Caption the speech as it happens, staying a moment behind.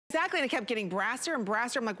Exactly, and it kept getting brassier and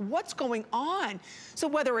brassier. I'm like, what's going on? So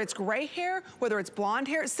whether it's gray hair, whether it's blonde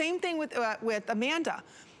hair, same thing with Amanda.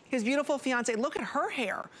 His beautiful fiance, look at her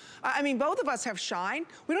hair. I mean, both of us have shine.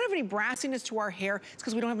 We don't have any brassiness to our hair. It's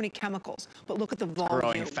because we don't have any chemicals. But look at the volume.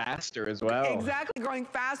 Growing faster as well. Exactly, growing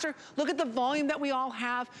faster. Look at the volume that we all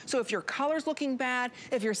have. So if your color's looking bad,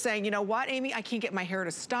 if you're saying, you know what, Amy, I can't get my hair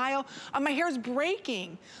to style, my hair's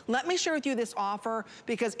breaking. Let me share with you this offer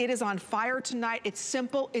because it is on fire tonight. It's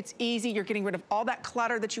simple, it's easy. You're getting rid of all that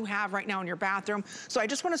clutter that you have right now in your bathroom. So I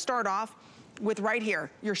just want to start off with right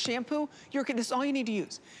here, your shampoo, this is all you need to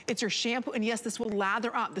use. It's your shampoo, and yes, this will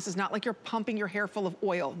lather up. This is not like you're pumping your hair full of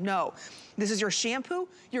oil, no. This is your shampoo,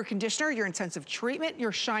 your conditioner, your intensive treatment,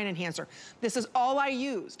 your shine enhancer. This is all I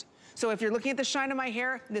used. So if you're looking at the shine of my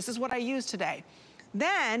hair, this is what I used today.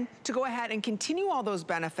 Then, to go ahead and continue all those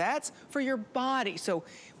benefits for your body. So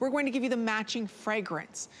we're going to give you the matching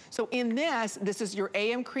fragrance. So in this is your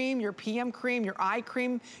AM cream, your PM cream, your eye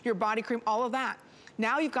cream, your body cream, all of that.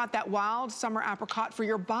 Now you've got that wild summer apricot for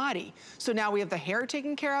your body. So now we have the hair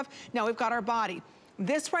taken care of. Now we've got our body.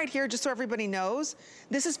 This right here, just so everybody knows,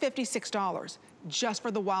 this is $56 just for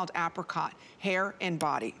the wild apricot, hair and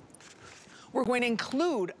body. We're going to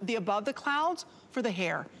include the above the clouds for the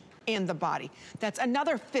hair and the body. That's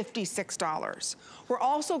another $56. We're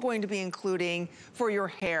also going to be including for your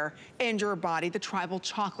hair and your body the tribal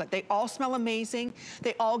chocolate. They all smell amazing.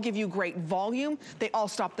 They all give you great volume. They all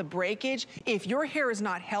stop the breakage. If your hair is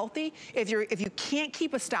not healthy, if you can't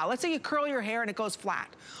keep a style, let's say you curl your hair and it goes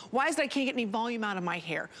flat. Why is it I can't get any volume out of my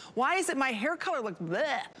hair? Why is it my hair color like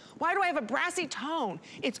bleh? Why do I have a brassy tone?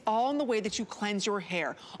 It's all in the way that you cleanse your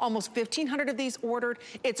hair. Almost 1,500 of these ordered.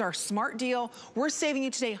 It's our smart deal. We're saving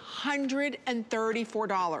you today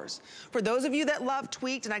 $134. For those of you that love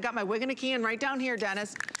tweaked, and I got my wig and a can right down here,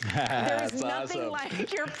 Dennis. There is nothing awesome.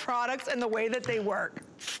 Like your products and the way that they work.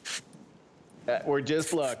 We're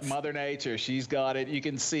just, look, Mother Nature, she's got it. You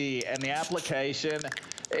can see, and the application,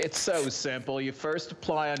 it's so simple. You first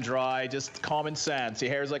apply on dry, just common sense.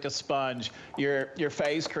 Your hair's like a sponge. Your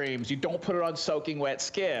face creams, you don't put it on soaking wet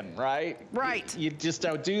skin, right? Right. You just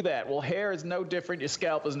don't do that. Well, hair is no different. Your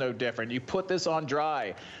scalp is no different. You put this on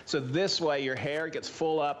dry. So this way, your hair gets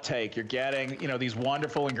full uptake. You're getting, you know, these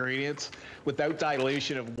wonderful ingredients without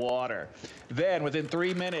dilution of water. Then, within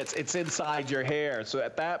 3 minutes, it's inside your hair. So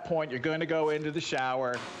at that point, you're going to go into the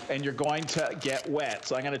shower, and you're going to get wet.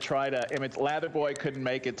 So I'm going to try to, I mean, Lather Boy couldn't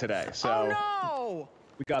make it today. So oh, no.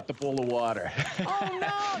 We got the bowl of water. Oh,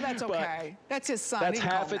 no, that's okay. That's his son. That's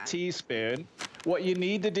half a teaspoon. What you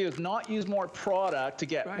need to do is not use more product to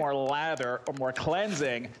get more lather or more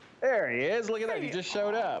cleansing. There he is. Look at that. He just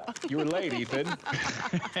showed up. You were late, Ethan.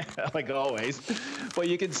 Like always. But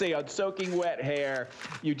you can see on soaking wet hair,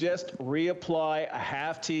 you just reapply a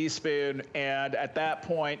half teaspoon, and at that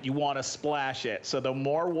point, you want to splash it. So the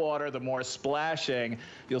more water, the more splashing,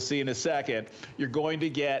 you'll see in a second, you're going to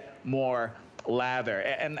get more lather.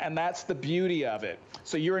 And that's the beauty of it.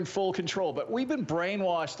 So you're in full control. But we've been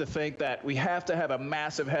brainwashed to think that we have to have a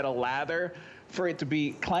massive head of lather for it to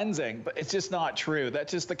be cleansing, but it's just not true.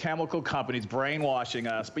 That's just the chemical companies brainwashing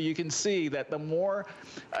us. But you can see that the more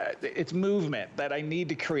it's movement that I need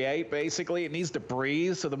to create, basically, it needs to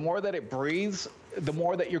breathe. So the more that it breathes, the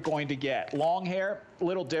more that you're going to get. Long hair, a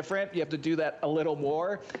little different. You have to do that a little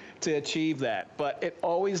more to achieve that. But it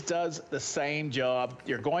always does the same job.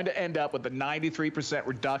 You're going to end up with a 93%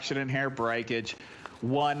 reduction in hair breakage.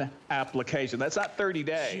 One application. That's not 30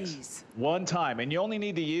 days. Jeez. One time. And you only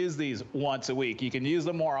need to use these once a week. You can use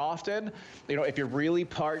them more often. You know, if you're really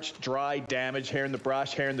parched, dry, damaged hair in the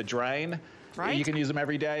brush, hair in the drain, right, you can use them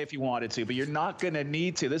every day if you wanted to, but you're not going to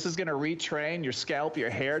need to. This is going to retrain your scalp, your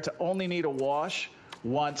hair to only need a wash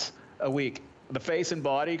once a week. The face and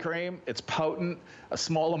body cream, it's potent. A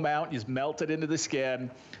small amount, you just melt it into the skin.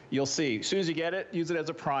 You'll see. As soon as you get it, use it as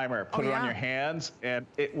a primer. Put it on your hands, and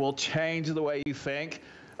it will change the way you think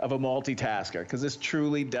of a multitasker, because this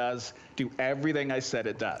truly does do everything I said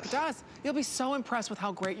it does. It does. You'll be so impressed with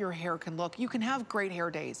how great your hair can look. You can have great hair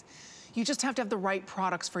days. You just have to have the right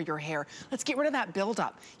products for your hair. Let's get rid of that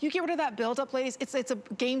buildup. You get rid of that buildup, ladies, it's a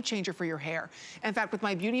game changer for your hair. In fact, with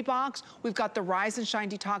my beauty box, we've got the Rise and Shine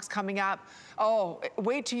Detox coming up. Oh,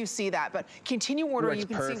 wait till you see that. But continue ordering. You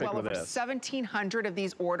can see well over 1,700 of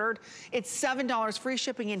these ordered. It's $7 free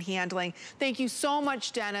shipping and handling. Thank you so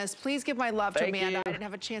much, Dennis. Please give my love to Amanda. I didn't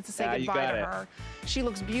have a chance to say goodbye to her. She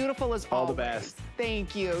looks beautiful as always. All the best.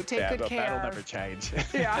 Thank you. Take good care. That'll never change.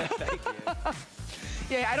 Yeah. Thank you.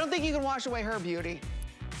 Yeah, I don't think you can wash away her beauty.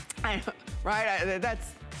 Right?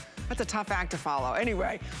 That's a tough act to follow.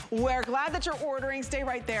 Anyway, we're glad that you're ordering. Stay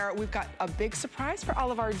right there. We've got a big surprise for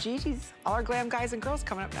all of our Gigi's, all our glam guys and girls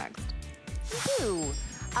coming up next. Ooh.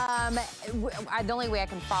 The only way I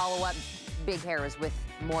can follow up big hair is with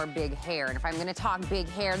more big hair. And if I'm gonna talk big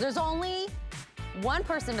hair, there's only one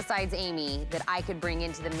person besides Amy that I could bring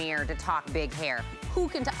into the mirror to talk big hair. Who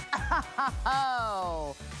can talk?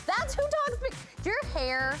 Oh, that's who talks big. Your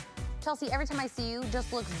hair, Chelsea, every time I see you,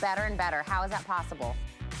 just looks better and better. How is that possible?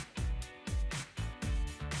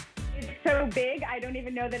 It's so big, I don't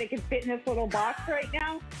even know that it can fit in this little box right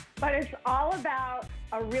now. But it's all about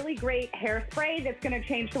a really great hairspray that's going to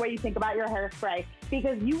change the way you think about your hairspray.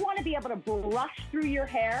 Because you want to be able to brush through your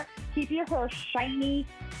hair, keep your hair shiny,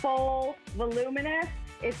 full, voluminous.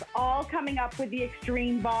 It's all coming up with the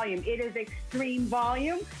extreme volume. It is extreme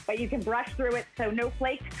volume, but you can brush through it, so no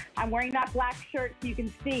flakes. I'm wearing that black shirt so you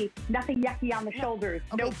can see nothing yucky on the shoulders,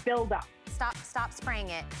 okay. No buildup. Stop spraying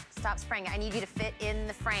it. Stop spraying it. I need you to fit in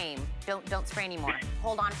the frame. Don't spray anymore.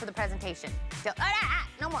 Hold on for the presentation.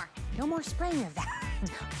 No more. No more spraying of that.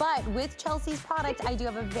 But with Chelsea's product, I do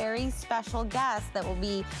have a very special guest that will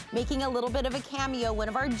be making a little bit of a cameo. One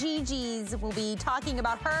of our Gigi's will be talking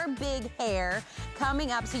about her big hair coming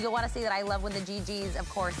up. So you'll want to see that I love when the Gigi's, of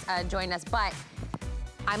course, join us. But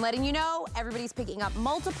I'm letting you know, everybody's picking up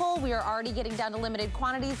multiple. We are already getting down to limited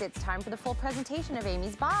quantities. It's time for the full presentation of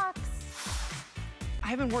Amy's box.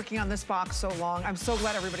 I've been working on this box so long. I'm so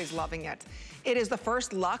glad everybody's loving it. It is the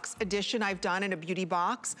first luxe edition I've done in a beauty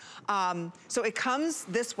box. So it comes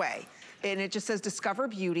this way, and it just says Discover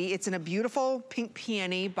Beauty. It's in a beautiful pink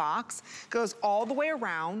peony box. Goes all the way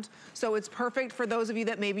around, so it's perfect for those of you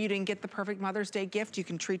that maybe you didn't get the perfect Mother's Day gift. You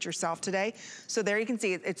can treat yourself today. So there you can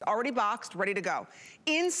see it's already boxed, ready to go.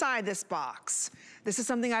 Inside this box, this is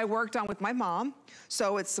something I worked on with my mom.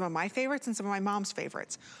 So it's some of my favorites and some of my mom's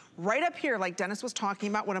favorites. Right up here, like Dennis was talking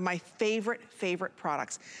about, one of my favorite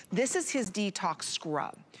products. This is his detox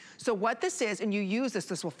scrub. So what this is, and you use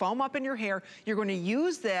this will foam up in your hair. You're gonna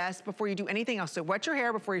use this before you do anything else. So wet your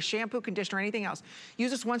hair before you shampoo, conditioner, anything else.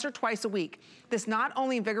 Use this once or twice a week. This not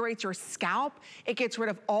only invigorates your scalp, it gets rid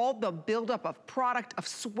of all the buildup of product, of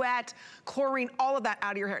sweat, chlorine, all of that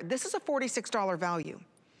out of your hair. This is a $46 value.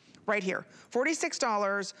 Right here,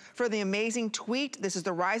 $46 for the amazing Tweet. This is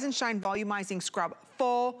the Rise and Shine Volumizing Scrub,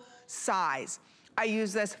 full size. I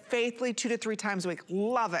use this faithfully 2 to 3 times a week,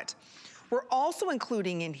 love it. We're also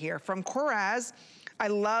including in here from Coraz, I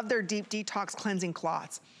love their deep detox cleansing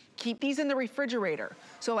cloths. Keep these in the refrigerator.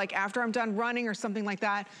 So like after I'm done running or something like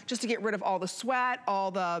that, just to get rid of all the sweat,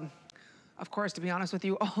 all the, of course, to be honest with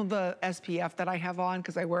you, all the SPF that I have on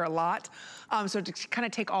because I wear a lot. So to kind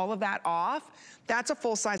of take all of that off, that's a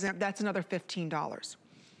full size, that's another $15.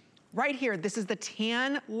 Right here, this is the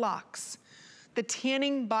Tan Luxe, the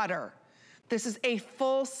tanning butter. This is a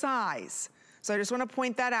full size. So I just want to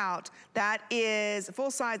point that out. That is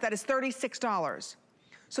full size, that is $36.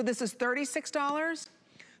 So this is $36,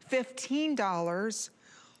 $15,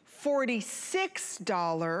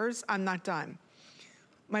 $46, I'm not done.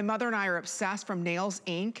 My mother and I are obsessed from Nails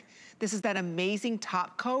Inc. This is that amazing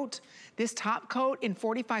top coat. This top coat, in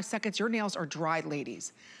 45 seconds, your nails are dried,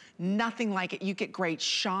 ladies. Nothing like it. You get great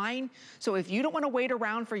shine. So if you don't want to wait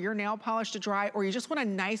around for your nail polish to dry, or you just want a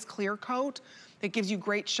nice clear coat that gives you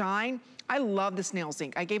great shine, I love this Nails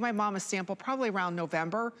Inc. I gave my mom a sample probably around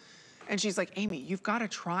November, and she's like, Amy, you've got to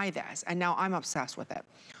try this. And now I'm obsessed with it.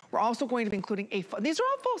 We're also going to be including these are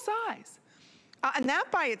all full size. And that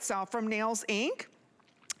by itself from Nails Inc.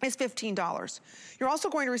 is $15. You're also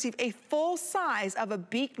going to receive a full size of a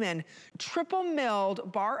Beekman triple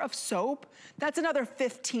milled bar of soap. That's another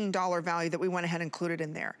 $15 value that we went ahead and included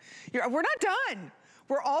in there. We're not done.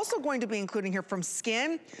 We're also going to be including here from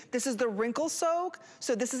Skin. This is the Wrinkle Soak.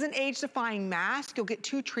 So this is an age-defying mask. You'll get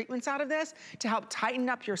 2 treatments out of this to help tighten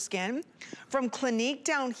up your skin. From Clinique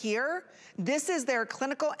down here, this is their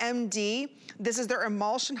Clinical MD. This is their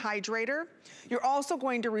Emulsion Hydrator. You're also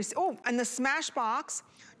going to receive, and the Smashbox,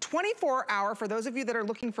 24-hour, for those of you that are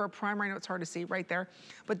looking for a primer, I know it's hard to see right there,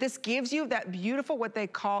 but this gives you that beautiful, what they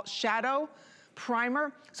call shadow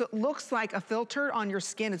primer. So it looks like a filter on your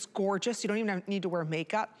skin. It's gorgeous. You don't even need to wear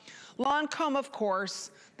makeup. Lancome, of course,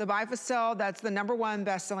 the Bifacil, that's the #1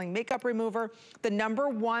 best-selling makeup remover, the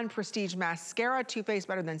 #1 prestige mascara, Too Faced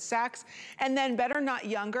Better Than Sex, and then Better Not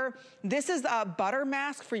Younger. This is a butter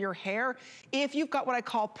mask for your hair if you've got what I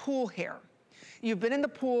call pool hair. You've been in the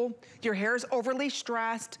pool, your hair is overly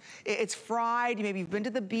stressed, it's fried, maybe you've been to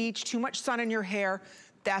the beach, too much sun in your hair.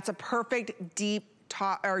 That's a perfect deep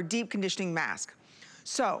conditioning mask.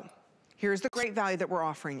 So here's the great value that we're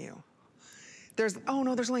offering you. There's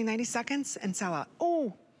only 90 seconds and sell out.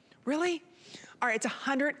 Oh, really? All right, it's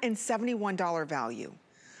 $171 value.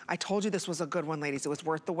 I told you this was a good one, ladies. It was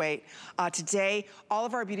worth the wait. Today, all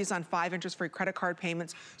of our beauty's on 5 interest-free credit card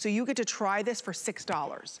payments, so you get to try this for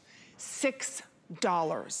 $6.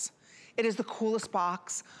 $6. It is the coolest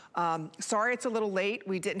box. Sorry it's a little late.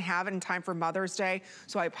 We didn't have it in time for Mother's Day,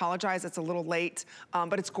 so I apologize, it's a little late,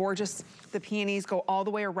 but it's gorgeous. The peonies go all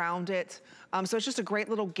the way around it. So it's just a great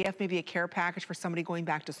little gift, maybe a care package for somebody going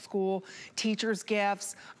back to school, teachers'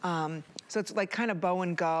 gifts. So it's like kind of bow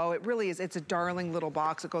and go. It really is, it's a darling little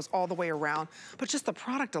box. It goes all the way around, but just the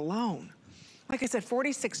product alone. Like I said,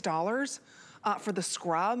 $46. For the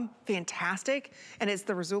scrub, fantastic. And it's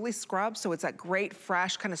the Razuli scrub, so it's that great,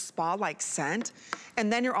 fresh, kind of spa-like scent.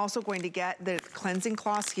 And then you're also going to get the cleansing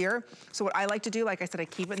cloths here. So what I like to do, like I said, I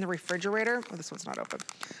keep it in the refrigerator. Oh, this one's not open.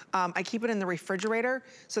 I keep it in the refrigerator,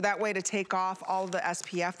 so that way to take off all of the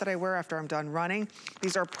SPF that I wear after I'm done running.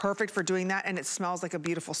 These are perfect for doing that, and it smells like a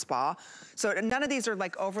beautiful spa. So none of these are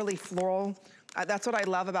like overly floral. That's what I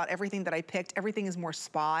love about everything that I picked. Everything is more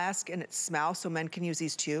spa-esque in its smell, so men can use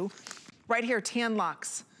these too. Right here, Tan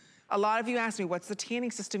Luxe. A lot of you ask me, what's the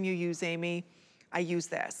tanning system you use, Amy? I use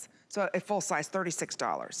this. So a full size,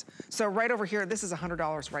 $36. So right over here, this is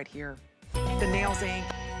 $100 right here. The nails ink,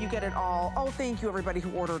 you get it all. Oh, thank you everybody who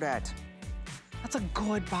ordered it. That's a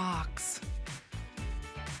good box.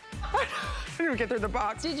 I didn't even get through the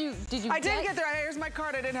box. Did you I didn't get there. Here's my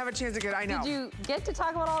card. I didn't have a chance to get it. I know. Did you get to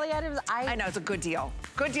talk about all the items? I know, it's a good deal.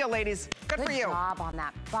 Good deal, ladies. Good for you. Good job on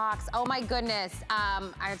that box. Oh my goodness.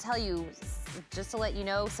 I tell you, just to let you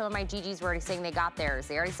know, some of my GGs were already saying they got theirs.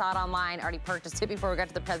 They already saw it online, already purchased it before we got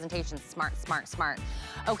to the presentation. Smart, smart, smart.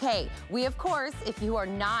 Okay, we of course, if you are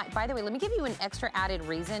not, by the way, let me give you an extra added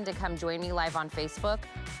reason to come join me live on Facebook.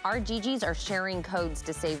 Our GGs are sharing codes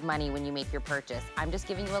to save money when you make your purchase. I'm just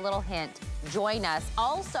giving you a little hint. Join us.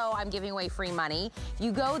 Also, I'm giving away free money. If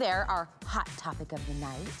you go there, our hot topic of the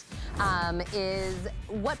night is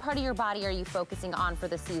what part of your body are you focusing on for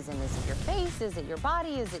the season? Is it your face? Is it your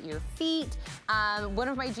body? Is it your feet? One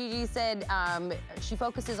of my GGs said she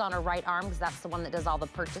focuses on her right arm because that's the one that does all the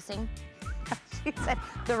purchasing. She said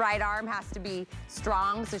the right arm has to be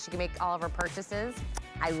strong so she can make all of her purchases.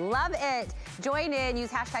 I love it. Join in, use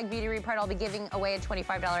hashtag Beauty Report. I'll be giving away a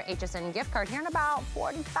 $25 HSN gift card here in about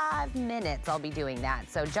 45 minutes. I'll be doing that,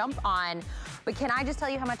 so jump on. But can I just tell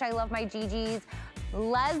you how much I love my GGs?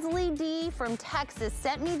 Leslie D from Texas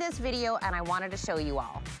sent me this video and I wanted to show you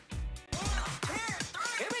all.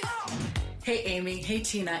 Hey Amy, hey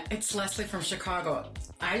Tina, it's Leslie from Chicago.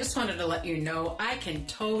 I just wanted to let you know I can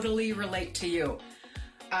totally relate to you.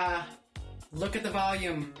 Look at the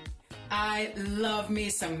volume. I love me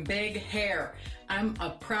some big hair. I'm a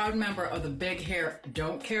proud member of the Big Hair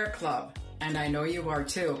Don't Care Club, and I know you are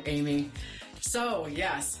too, Amy. So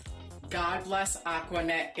yes, God bless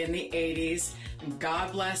Aquanet in the 80s.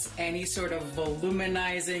 God bless any sort of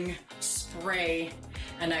voluminizing spray.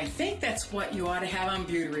 And I think that's what you ought to have on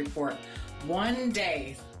Beauty Report. One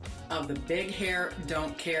day of the Big Hair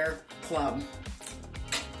Don't Care Club.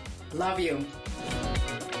 Love you.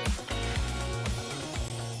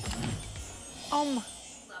 Love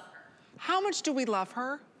her. How much do we love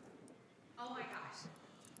her? Oh my gosh.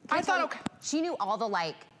 I thought, okay. She knew all the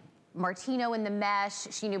like Martino in the mesh.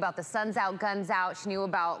 She knew about the Suns Out, Guns Out. She knew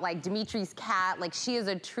about like Dimitri's cat. Like she is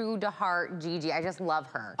a true to heart Gigi. I just love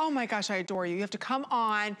her. Oh my gosh, I adore you. You have to come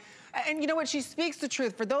on. And you know what? She speaks the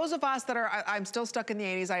truth. For those of us that are, I'm still stuck in the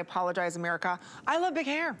 80s. I apologize, America. I love big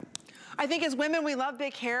hair. I think as women, we love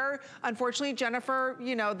big hair. Unfortunately, Jennifer,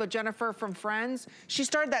 you know, the Jennifer from Friends, she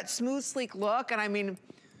started that smooth, sleek look. And I mean,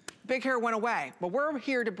 big hair went away, but we're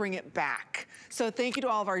here to bring it back. So thank you to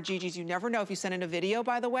all of our GGs. You never know if you send in a video,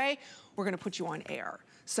 by the way, we're gonna put you on air.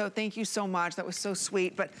 So thank you so much, that was so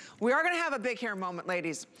sweet. But we are gonna have a big hair moment,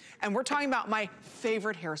 ladies. And we're talking about my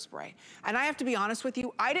favorite hairspray. And I have to be honest with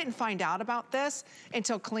you, I didn't find out about this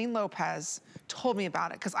until Colleen Lopez told me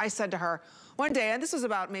about it. Because I said to her one day, and this was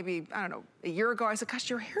about maybe, I don't know, a year ago, I said, gosh,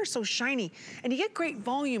 your hair is so shiny and you get great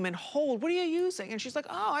volume and hold. What are you using? And she's like,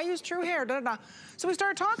 oh, I use True Hair, da da da. So we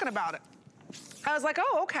started talking about it. I was like,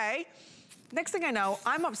 oh, okay. Next thing I know,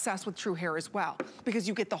 I'm obsessed with True Hair as well because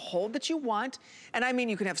you get the hold that you want. And I mean,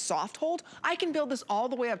 you can have soft hold. I can build this all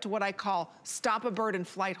the way up to what I call stop a bird in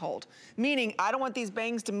flight hold. Meaning, I don't want these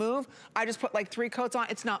bangs to move. I just put like 3 coats on,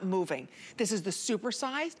 it's not moving. This is the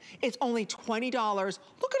supersized. It's only $20.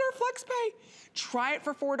 Look at our flex pay. Try it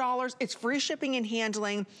for $4. It's free shipping and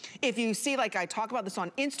handling. If you see, like I talk about this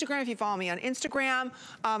on Instagram, if you follow me on Instagram,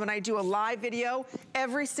 and I do a live video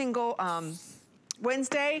every single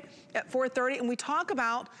Wednesday at 4:30, and we talk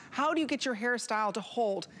about how do you get your hairstyle to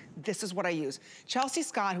hold. This is what I use. Chelsea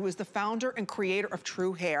Scott, who is the founder and creator of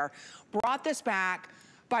True Hair, brought this back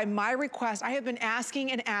by my request. I have been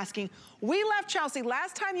asking and asking. We left, Chelsea,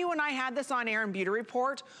 last time you and I had this on air in Beauty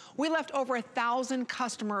Report, we left over 1,000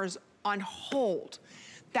 customers on hold.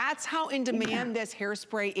 That's how in demand this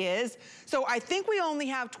hairspray is. So I think we only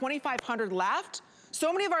have 2,500 left.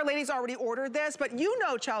 So many of our ladies already ordered this, but you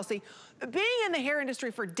know, Chelsea, being in the hair industry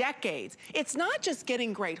for decades, it's not just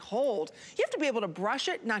getting great hold. You have to be able to brush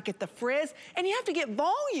it, not get the frizz, and you have to get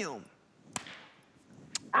volume.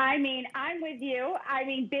 I mean, I'm with you. I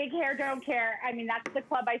mean, big hair, don't care. I mean, that's the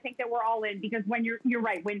club I think that we're all in, because when you're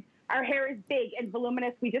right, when our hair is big and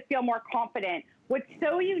voluminous, we just feel more confident. What's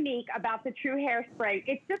so unique about the True Hairspray,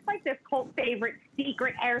 it's just like this cult favorite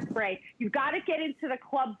secret hairspray. You've got to get into the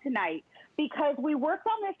club tonight, because we worked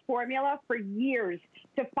on this formula for years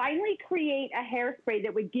to finally create a hairspray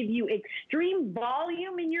that would give you extreme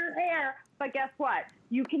volume in your hair. But guess what?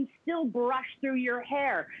 You can still brush through your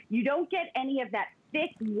hair. You don't get any of that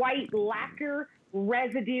thick white lacquer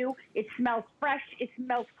residue. It smells fresh. It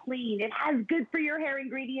smells clean. It has good for your hair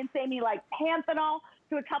ingredients, Amy, like panthenol.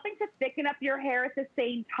 So it's helping to thicken up your hair at the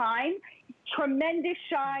same time. Tremendous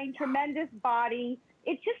shine, tremendous body.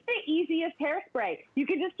 It's just the easiest hairspray. You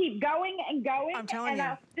can just keep going and going, and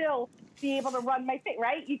I'll still be able to run my finger,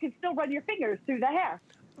 right? You can still run your fingers through the hair.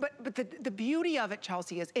 But the beauty of it,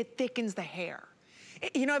 Chelsea, is it thickens the hair.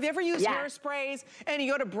 You know, have you ever used hairsprays and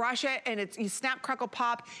you go to brush it and you snap, crackle,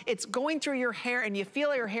 pop, it's going through your hair and you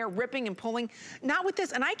feel your hair ripping and pulling? Not with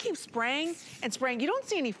this, and I keep spraying and spraying. You don't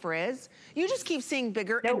see any frizz. You just keep seeing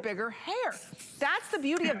bigger and bigger hair. That's the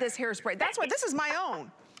beauty of this hairspray. That's why this is my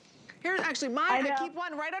own. Here's actually mine. I keep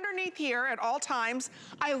one right underneath here at all times.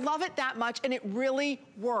 I love it that much, and it really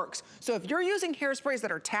works. So if you're using hairsprays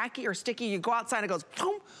that are tacky or sticky, you go outside and it goes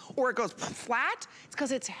boom, or it goes flat, it's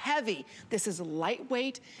because it's heavy. This is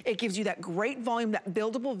lightweight. It gives you that great volume, that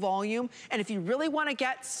buildable volume. And if you really want to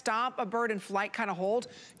get stop a bird in flight kind of hold,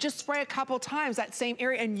 just spray a couple times that same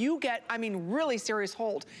area and you get, I mean, really serious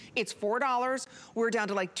hold. It's $4. We're down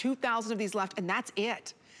to like 2,000 of these left, and that's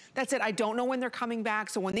it. That's it. I don't know when they're coming back.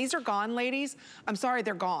 So when these are gone, ladies, I'm sorry,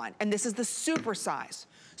 they're gone. And this is the super size.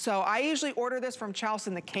 So I usually order this from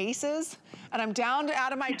Chelsea in the cases, and I'm down to,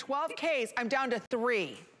 out of my 12 case, I'm down to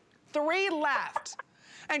 3. 3 left.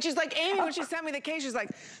 And she's like, Amy, when she sent me the case, she's like,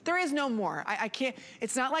 there is no more. I can't,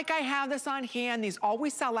 it's not like I have this on hand. These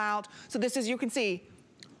always sell out. So this is, you can see,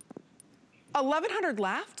 1,100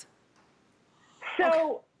 left.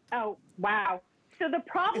 So, oh, wow. So the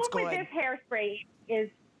problem with this hairspray is,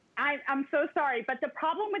 I'm so sorry, but the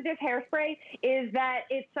problem with this hairspray is that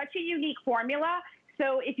it's such a unique formula.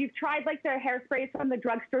 So if you've tried like the hairsprays from the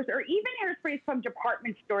drugstores or even hairsprays from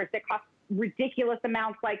department stores that cost ridiculous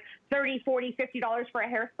amounts, like $30, $40, $50 for a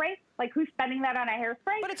hairspray, like who's spending that on a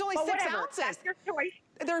hairspray? But it's only 6 ounces. That's your choice.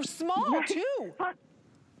 They're small too.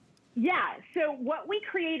 Yeah, so what we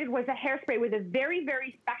created was a hairspray with a very,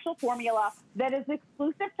 very special formula that is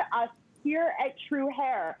exclusive to us here at True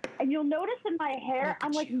Hair. And you'll notice in my hair,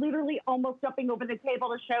 I'm like literally almost jumping over the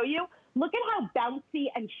table to show you. Look at how bouncy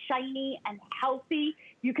and shiny and healthy.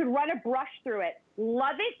 You can run a brush through it.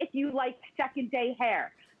 Love it if you like second day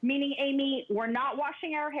hair. Meaning, Amy, we're not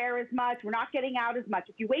washing our hair as much. We're not getting out as much.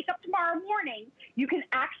 If you wake up tomorrow morning, you can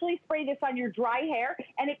actually spray this on your dry hair,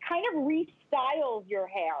 and it kind of restyles your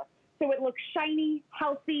hair. So it looks shiny,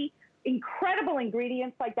 healthy, incredible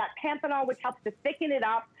ingredients like that panthenol, which helps to thicken it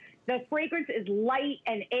up. The fragrance is light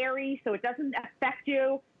and airy, so it doesn't affect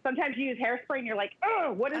you. Sometimes you use hairspray and you're like,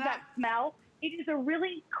 oh, what is that smell? It is a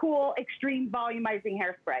really cool, extreme volumizing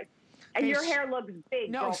hairspray. And your hair looks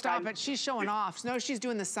big. No, stop it. She's showing off. No, she's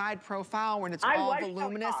doing the side profile when it's all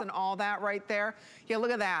voluminous and all that right there. Yeah,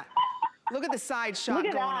 look at that. Look at the side shot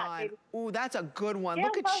going on. Ooh, that's a good one.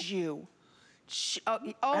 Look at you.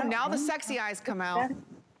 Oh, now the sexy eyes come out.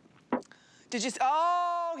 Did you?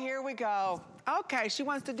 Oh, here we go. Okay, she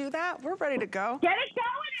wants to do that. We're ready to go. Get it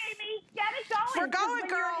going, Amy. Get it going. We're going,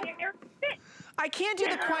 girl. I can't do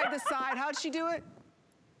the side. How'd she do it?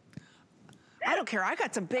 I don't care. I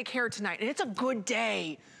got some big hair tonight, and it's a good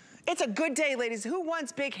day. It's a good day, ladies. Who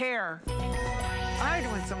wants big hair? I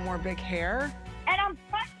want some more big hair. And I'm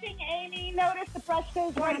brushing, Amy. Notice the brush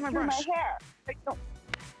goes right through my hair. Yeah.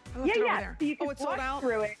 So you can it's sold out?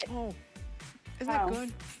 Through it. Oh, isn't that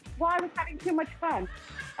good? Well, I was having too much fun.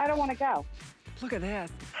 I don't want to go. Look at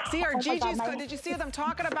this. See our Gigi's, did you see them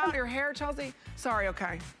talking about your hair, Chelsea? Sorry,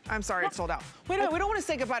 okay. I'm sorry, it's sold out. Wait a minute, we don't want to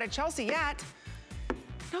say goodbye to Chelsea yet.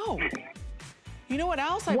 No. You know what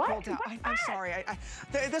else I pulled out? I'm sorry,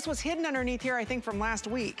 this was hidden underneath here, I think, from last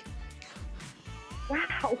week.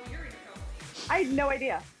 Wow. I had no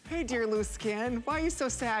idea. Hey, dear loose skin, why are you so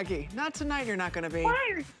saggy? Not tonight, you're not gonna be. Why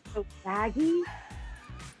are you so saggy?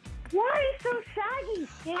 Why are you so saggy,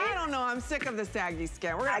 skin? I don't know, I'm sick of the saggy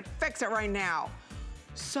skin. We're gonna fix it right now.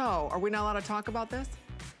 So, are we not allowed to talk about this?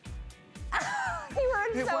 You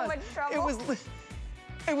were in so much trouble.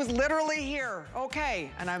 It was literally here,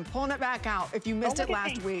 okay, and I'm pulling it back out. If you missed it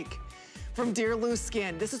last week, from Dear Loose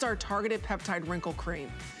Skin, this is our targeted peptide wrinkle cream.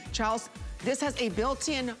 Charles, this has a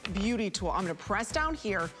built-in beauty tool. I'm gonna press down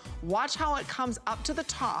here, watch how it comes up to the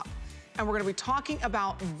top, and we're gonna be talking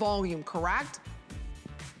about volume, correct?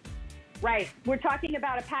 Right. We're talking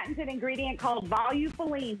about a patented ingredient called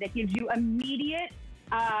volufiline that gives you immediate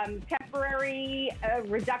temporary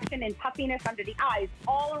reduction in puffiness under the eyes,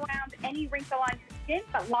 all around any wrinkle on your skin,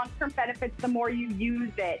 but long-term benefits the more you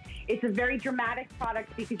use it. It's a very dramatic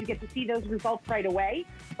product because you get to see those results right away.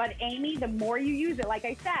 But Amy, the more you use it, like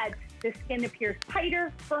I said, the skin appears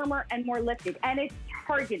tighter, firmer, and more lifted. And it's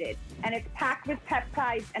targeted, and it's packed with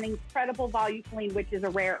peptides and incredible volufiline, which is a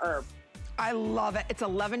rare herb. I love it. It's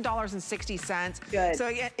 $11.60. Good.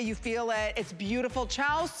 So you feel it. It's beautiful.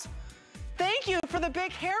 Chouse, thank you for the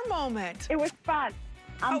big hair moment. It was fun.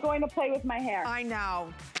 I'm going to play with my hair. I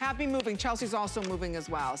know. Happy moving. Chelsea's also moving as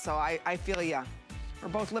well, so I feel ya. We're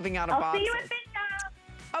both living out of boxes. I'll see you at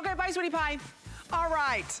bingo. Okay, bye, sweetie pie. All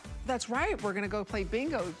right. That's right. We're going to go play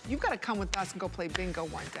bingo. You've got to come with us and go play bingo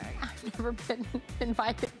one day. I've never been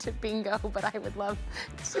invited to bingo, but I would love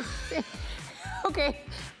to see. Okay,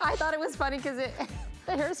 I thought it was funny because the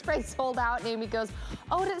hairspray sold out, and Amy goes,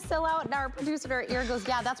 "Oh, did it sell out?" And our producer in our ear goes,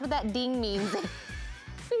 "Yeah, that's what that ding means."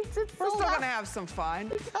 We're still gonna have some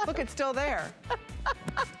fun. Look, it's still there.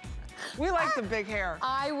 We like the big hair.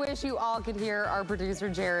 I wish you all could hear our producer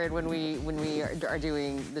Jared when we are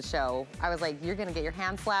doing the show. I was like, "You're gonna get your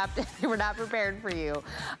hand slapped. We're not prepared for you."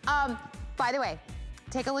 By the way,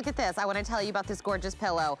 take a look at this. I want to tell you about this gorgeous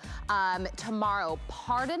pillow. Tomorrow,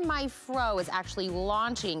 Pardon My Fro is actually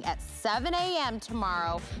launching at 7 a.m.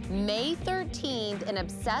 tomorrow, May 13th, in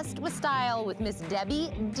Obsessed with Style with Miss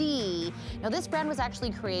Debbie D. Now, this brand was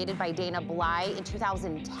actually created by Dana Bly in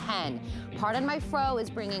 2010. Pardon My Fro is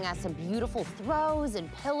bringing us some beautiful throws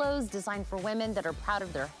and pillows designed for women that are proud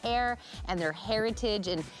of their hair and their heritage.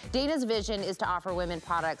 And Dana's vision is to offer women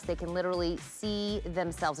products they can literally see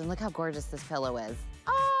themselves. And look how gorgeous this pillow is.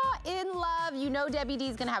 In love. You know Debbie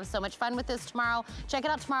D's gonna have so much fun with this tomorrow. Check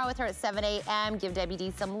it out tomorrow with her at 7 a.m. Give Debbie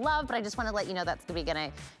D some love, but I just want to let you know that's gonna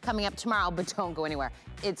be coming up tomorrow, but don't go anywhere.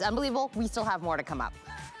 It's unbelievable. We still have more to come up.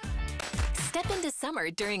 Step into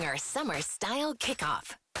summer during our Summer Style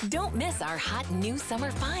Kickoff. Don't miss our hot new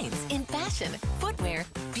summer finds in fashion, footwear,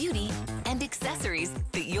 beauty, and accessories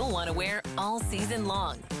that you'll want to wear all season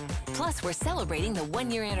long. Plus, we're celebrating the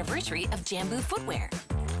 1-year anniversary of Jambu Footwear.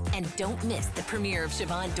 And don't miss the premiere of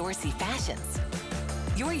Siobhan Dorsey Fashions.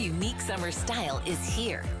 Your unique summer style is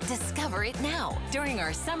here. Discover it now during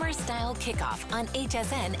our Summer Style Kickoff on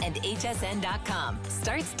HSN and hsn.com.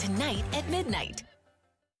 Starts tonight at midnight.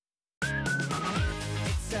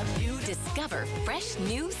 Discover fresh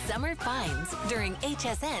new summer finds during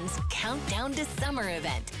HSN's Countdown to Summer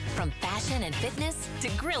event. From fashion and fitness to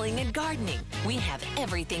grilling and gardening, we have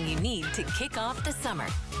everything you need to kick off the summer.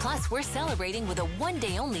 Plus, we're celebrating with a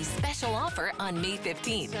one-day-only special offer on May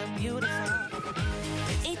 15th.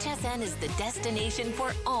 HSN is the destination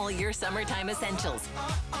for all your summertime essentials.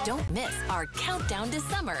 Don't miss our Countdown to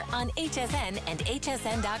Summer on HSN and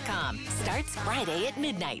hsn.com. Starts Friday at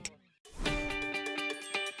midnight.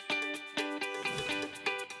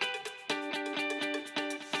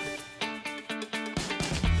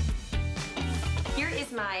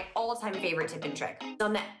 My all-time favorite tip and trick.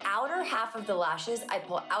 On the outer half of the lashes, I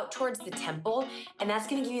pull out towards the temple, and that's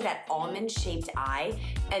gonna give you that almond-shaped eye.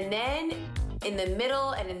 And then in the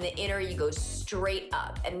middle and in the inner, you go straight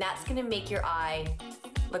up, and that's gonna make your eye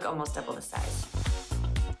look almost double the size.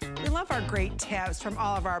 We love our great tips from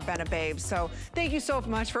all of our Bena Babes. So thank you so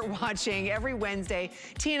much for watching every Wednesday.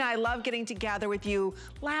 T and I love getting together with you,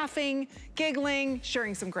 laughing, giggling,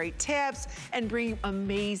 sharing some great tips, and bringing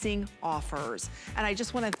amazing offers. And I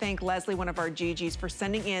just want to thank Leslie, one of our GGs, for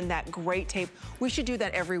sending in that great tape. We should do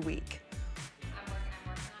that every week.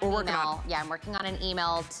 I'm working on an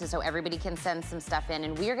email so everybody can send some stuff in,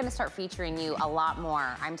 and we are going to start featuring you a lot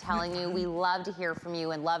more. I'm telling you, we love to hear from you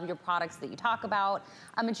and love your products that you talk about.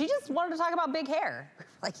 And she just wanted to talk about big hair.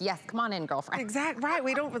 Like, yes, come on in, girlfriend. Exactly, right.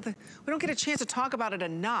 We don't get a chance to talk about it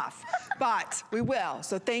enough, but we will.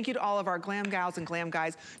 So thank you to all of our glam gals and glam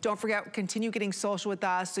guys. Don't forget, continue getting social with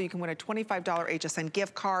us so you can win a $25 HSN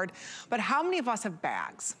gift card. But how many of us have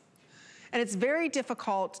bags? And it's very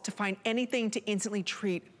difficult to find anything to instantly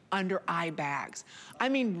treat under eye bags. I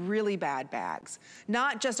mean really bad bags.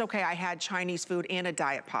 Not just, okay, I had Chinese food and a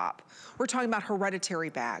diet pop. We're talking about hereditary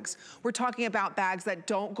bags. We're talking about bags that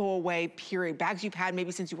don't go away, period. Bags you've had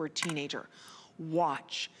maybe since you were a teenager.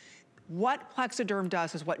 Watch. What Plexiderm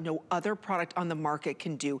does is what no other product on the market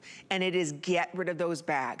can do, and it is get rid of those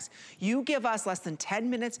bags. You give us less than 10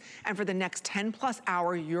 minutes, and for the next 10+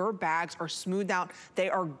 hours, your bags are smoothed out. They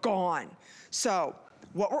are gone. So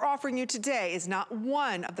what we're offering you today is not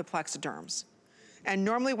one of the Plexiderms. And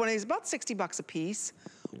normally one of these is about 60 bucks a piece.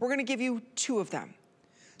 We're gonna give you 2 of them.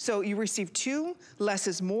 So you receive 2, less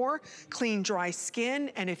is more, clean, dry skin,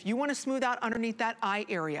 and if you wanna smooth out underneath that eye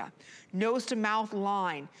area, nose to mouth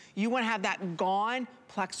line, you wanna have that gone,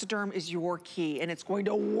 Plexiderm is your key, and it's going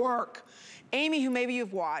to work. Amy, who maybe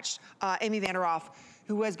you've watched, Amy Vanderhoff,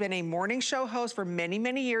 who has been a morning show host for many,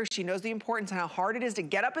 many years. She knows the importance and how hard it is to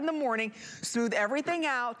get up in the morning, smooth everything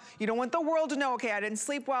out. You don't want the world to know, okay, I didn't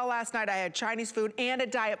sleep well last night, I had Chinese food and a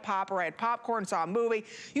diet pop, or I had popcorn, saw a movie.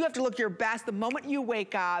 You have to look your best the moment you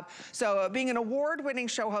wake up. So being an award-winning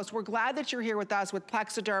show host, we're glad that you're here with us with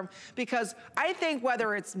Plexiderm, because I think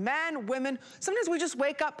whether it's men, women, sometimes we just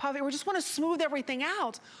wake up puffy, we just wanna smooth everything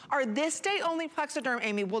out. Our this day only Plexiderm,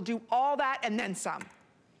 Amy, will do all that and then some.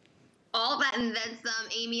 All that and then some,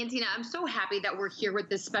 Amy and Tina. I'm so happy that we're here with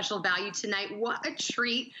this special value tonight. What a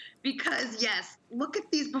treat, because yes, look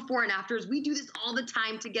at these before and afters. We do this all the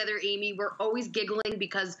time together, Amy. We're always giggling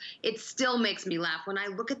because it still makes me laugh. When I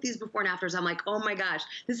look at these before and afters, I'm like, oh my gosh,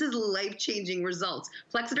 this is life-changing results.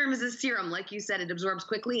 Plexiderm is a serum, like you said, it absorbs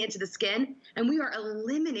quickly into the skin, and we are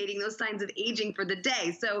eliminating those signs of aging for the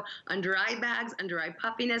day. So under eye bags, under eye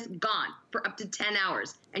puffiness, gone for up to 10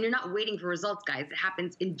 hours. And you're not waiting for results, guys. It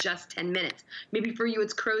happens in just 10 minutes. Maybe for you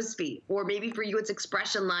it's crow's feet, or maybe for you it's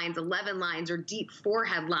expression lines, 11 lines, or deep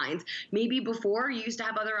forehead lines. Maybe before you used to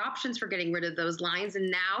have other options for getting rid of those lines, and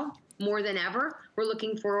now more than ever, we're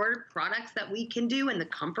looking for products that we can do in the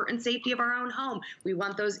comfort and safety of our own home. We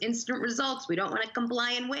want those instant results. We don't want to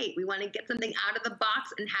comply and wait. We want to get something out of the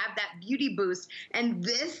box and have that beauty boost. And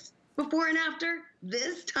this before and after,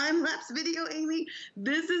 this time-lapse video, Amy,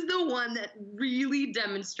 this is the one that really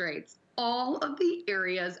demonstrates all of the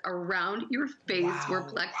areas around your face where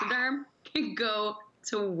Plexiderm can go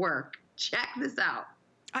to work. Check this out.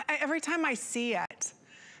 Every time I see it,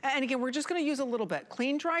 and again, we're just gonna use a little bit.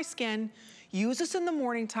 Clean, dry skin, use this in the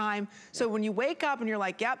morning time. So when you wake up and you're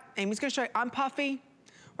like, yep, Amy's gonna show you, I'm puffy,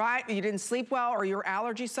 right? You didn't sleep well, or your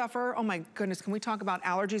allergies suffer. Oh my goodness, can we talk about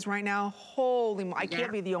allergies right now? Holy, I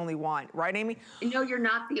can't be the only one, right, Amy? No, you're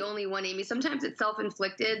not the only one, Amy. Sometimes it's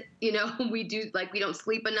self-inflicted. You know, we don't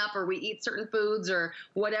sleep enough, or we eat certain foods or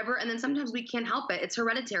whatever, and then sometimes we can't help it. It's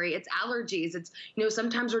hereditary, it's allergies. It's, you know,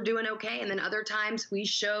 sometimes we're doing okay, and then other times we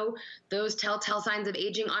show those telltale signs of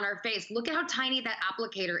aging on our face. Look at how tiny that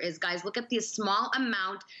applicator is, guys. Look at the small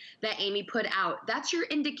amount that Amy put out. That's your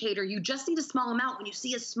indicator. You just need a small amount when you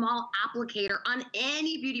see a small applicator on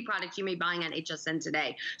any beauty product you may be buying on HSN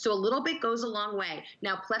today. So a little bit goes a long way.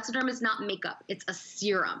 Now, Plexiderm is not makeup. It's a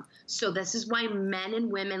serum. So this is why men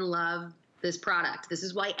and women love this product. This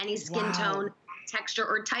is why any skin tone, texture,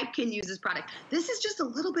 or type can use this product. This is just a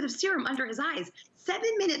little bit of serum under his eyes. 7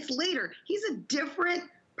 minutes later, he's a different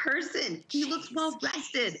person. He looks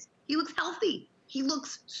well-rested. He looks healthy. He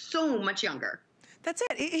looks so much younger. That's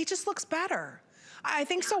it. He just looks better. I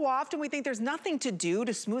think so often we think there's nothing to do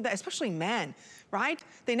to smooth that, especially men, right?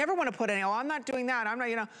 They never want to put in, oh, I'm not doing that. I'm not,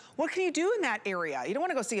 you know, what can you do in that area? You don't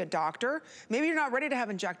want to go see a doctor. Maybe you're not ready to have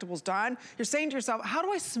injectables done. You're saying to yourself, how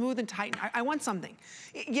do I smooth and tighten? I want something.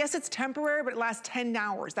 Yes, it's temporary, but it lasts 10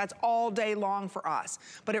 hours. That's all day long for us.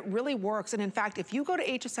 But it really works. And in fact, if you go to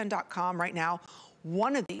hsn.com right now,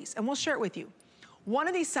 one of these, and we'll share it with you, one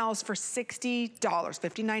of these sells for $60,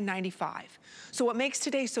 $59.95. So what makes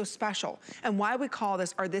today so special, and why we call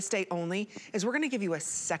this our this day only, is we're gonna give you a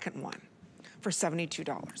second one for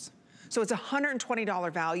 $72. So it's a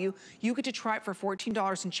 $120 value. You get to try it for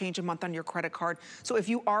 $14 and change a month on your credit card. So if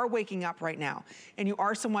you are waking up right now, and you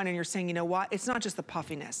are someone and you're saying, you know what, it's not just the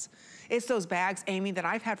puffiness. It's those bags, Amy, that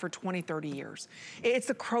I've had for 20, 30 years. It's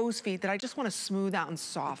the crow's feet that I just want to smooth out and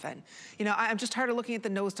soften. You know, I'm just tired of looking at the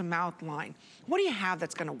nose to mouth line. What do you have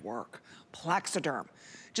that's gonna work? Plexiderm.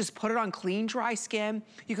 Just put it on clean, dry skin.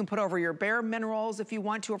 You can put over your bare minerals if you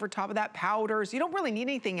want to, over top of that, powders. You don't really need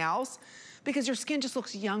anything else because your skin just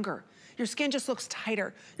looks younger. Your skin just looks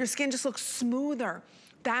tighter. Your skin just looks smoother.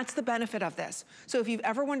 That's the benefit of this. So if you've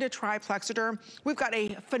ever wanted to try Plexiderm, we've got a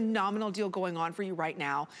phenomenal deal going on for you right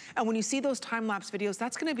now. And when you see those time-lapse videos,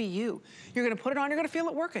 that's gonna be you. You're gonna put it on, you're gonna feel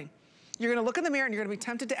it working. You're gonna look in the mirror and you're gonna be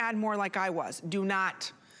tempted to add more like I was. Do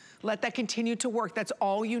not. Let that continue to work. That's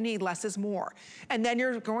all you need, less is more. And then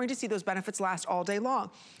you're going to see those benefits last all day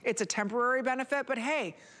long. It's a temporary benefit, but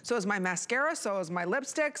hey, so is my mascara, so is my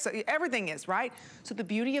lipstick, so everything is, right? So the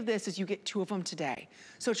beauty of this is you get 2 of them today.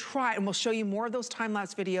 So try it, and we'll show you more of those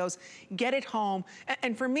time-lapse videos. Get it home.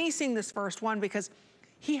 And for me, seeing this first one, because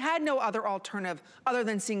he had no other alternative other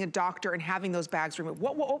than seeing a doctor and having those bags removed.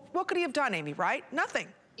 What could he have done, Amy, right? Nothing.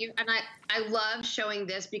 And I love showing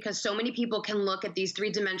this because so many people can look at these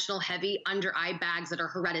 3-dimensional heavy under eye bags that are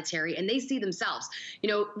hereditary and they see themselves. You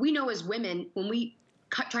know, we know as women, when we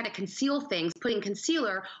try to conceal things, putting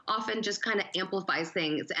concealer often just kind of amplifies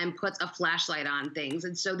things and puts a flashlight on things.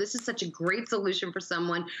 And so this is such a great solution for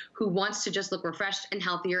someone who wants to just look refreshed and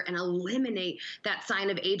healthier and eliminate that sign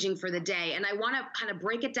of aging for the day. And I want to kind of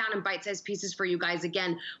break it down in bite-sized pieces for you guys.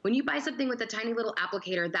 Again, when you buy something with a tiny little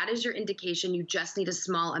applicator, that is your indication you just need a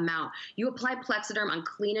small amount. You apply Plexiderm on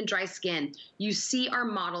clean and dry skin. You see our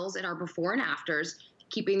models in our before and afters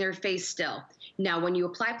keeping their face still. Now, when you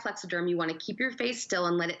apply Plexiderm, you want to keep your face still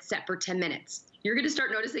and let it set for 10 minutes. You're going to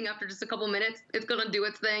start noticing after just a couple minutes, it's going to do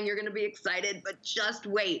its thing. You're going to be excited, but just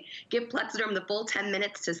wait. Give Plexiderm the full 10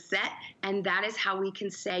 minutes to set, and that is how we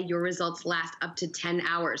can say your results last up to 10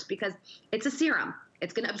 hours because it's a serum.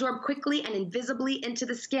 It's going to absorb quickly and invisibly into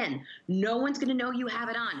the skin. No one's going to know you have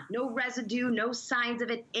it on. No residue, no signs of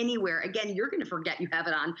it anywhere. Again, you're going to forget you have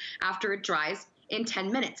it on after it dries in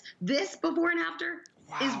 10 minutes. This before and after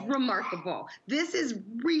is remarkable. This is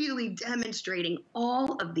really demonstrating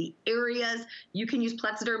all of the areas you can use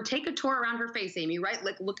Plexiderm. Take a tour around her face, Amy, right?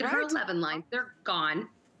 Like, look at her 11 lines. They're gone.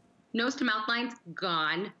 Nose to mouth lines,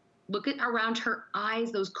 gone. Look at around her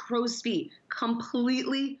eyes, those crow's feet,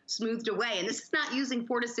 completely smoothed away. And this is not using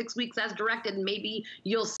 4 to 6 weeks as directed, and maybe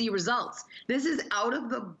you'll see results. This is out of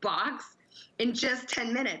the box in just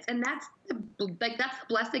 10 minutes. And that's the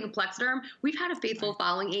blessing of Plexiderm. We've had a faithful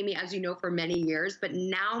following, Amy, as you know, for many years, but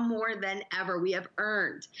now more than ever, we have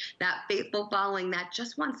earned that faithful following that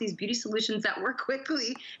just wants these beauty solutions that work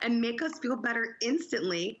quickly and make us feel better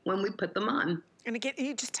instantly when we put them on. And again,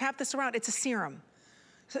 you just tap this around. It's a serum.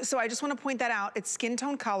 So I just want to point that out. It's skin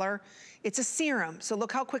tone color. It's a serum. So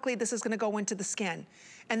look how quickly this is going to go into the skin.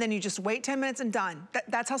 And then you just wait 10 minutes and done.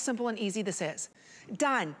 That's how simple and easy this is.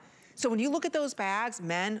 Done. So when you look at those bags,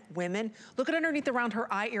 men, women, look at underneath around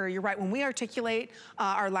her eye area. You're right, when we articulate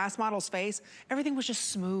our last model's face, everything was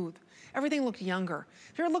just smooth. Everything looked younger.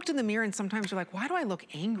 If you ever looked in the mirror and sometimes you're like, why do I look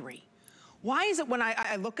angry? Why is it when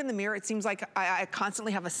I look in the mirror, it seems like I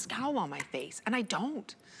constantly have a scowl on my face, and I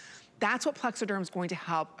don't. That's what Plexiderm is going to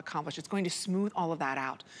help accomplish. It's going to smooth all of that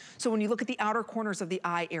out. So when you look at the outer corners of the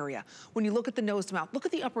eye area, when you look at the nose to mouth, look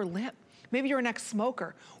at the upper lip. Maybe you're an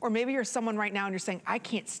ex-smoker, or maybe you're someone right now and you're saying, I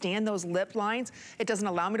can't stand those lip lines. It doesn't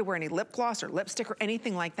allow me to wear any lip gloss or lipstick or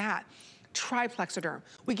anything like that. Try Plexiderm.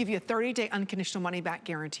 We give you a 30-day unconditional money-back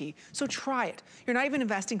guarantee. So try it. You're not even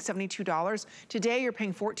investing $72. Today, you're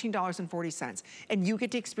paying $14.40, and you get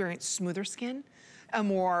to experience smoother skin, a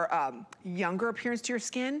more younger appearance to your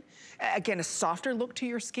skin, again, a softer look to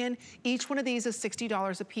your skin. Each one of these is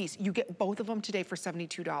 $60 a piece. You get both of them today for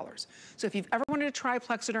 $72. So if you've ever wanted to try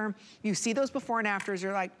Plexiderm, you see those before and afters,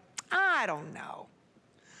 you're like, I don't know.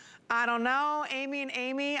 I don't know, Amy and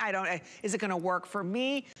Amy, is it gonna work for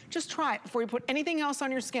me? Just try it before you put anything else on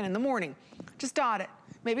your skin in the morning. Just dot it.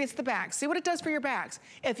 Maybe it's the bags. See what it does for your bags.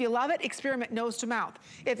 If you love it, experiment nose to mouth.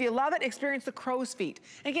 If you love it, experience the crow's feet.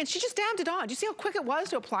 And again, she just dabbed it on. Do you see how quick it was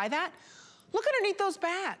to apply that? Look underneath those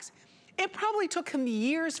bags. It probably took him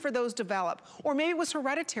years for those to develop. Or maybe it was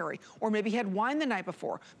hereditary. Or maybe he had wine the night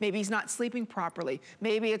before. Maybe he's not sleeping properly.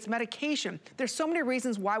 Maybe it's medication. There's so many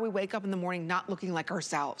reasons why we wake up in the morning not looking like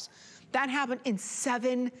ourselves. That happened in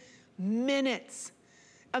 7 minutes.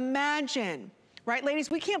 Imagine. Right, ladies,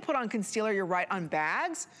 we can't put on concealer, you're right, on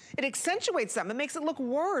bags. It accentuates them, it makes it look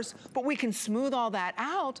worse, but we can smooth all that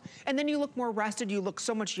out, and then you look more rested, you look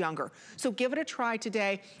so much younger. So give it a try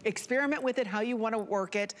today, experiment with it how you wanna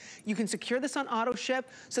work it. You can secure this on auto ship,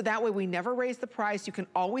 so that way we never raise the price. You can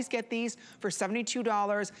always get these for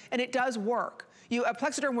 $72, and it does work. A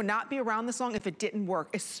Plexiderm would not be around this long if it didn't work,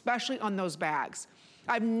 especially on those bags.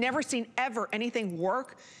 I've never seen ever anything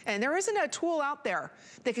work, and there isn't a tool out there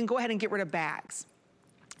that can go ahead and get rid of bags.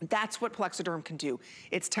 That's what Plexiderm can do.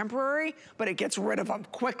 It's temporary, but it gets rid of them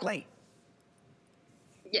quickly.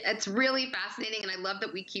 Yeah, it's really fascinating, and I love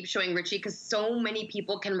that we keep showing Richie because so many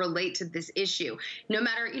people can relate to this issue. No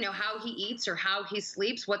matter, how he eats or how he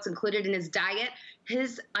sleeps, what's included in his diet,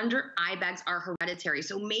 his under eye bags are hereditary.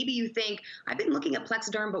 So maybe you think, I've been looking at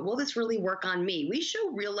Plexiderm, but will this really work on me? We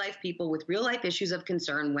show real life people with real life issues of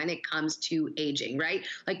concern when it comes to aging, right?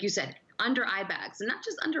 Like you said, under eye bags, and not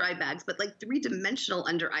just under eye bags, but like 3-dimensional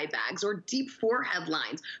under eye bags, or deep forehead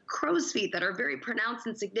lines, crow's feet that are very pronounced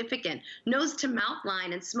and significant, nose to mouth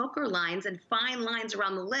line and smoker lines, and fine lines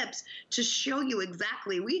around the lips to show you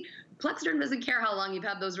exactly. Plexiderm doesn't care how long you've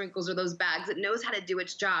had those wrinkles or those bags. It knows how to do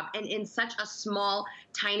its job, and in such a small,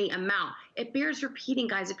 tiny amount. It bears repeating,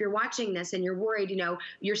 guys. If you're watching this and you're worried, you know,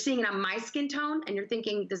 you're seeing it on my skin tone and you're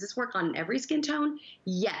thinking, does this work on every skin tone?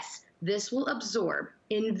 Yes, this will absorb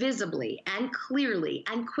invisibly and clearly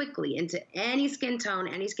and quickly into any skin tone,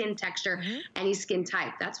 any skin texture, any skin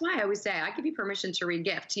type. That's why I always say, I give you permission to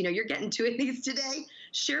regift. You know, you're getting 2 of these today.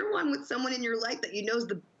 Share one with someone in your life that you know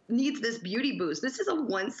needs this beauty boost. This is a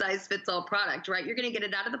one-size-fits-all product, right? You're going to get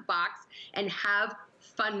it out of the box and have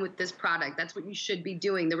fun with this product. That's what you should be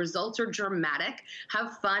doing. The results are dramatic.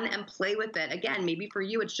 Have fun and play with it. Again, maybe for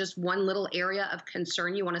you, it's just one little area of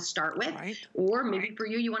concern you want to start with, or maybe for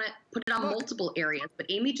you, you want to put it on multiple areas. But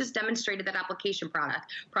Amy just demonstrated that application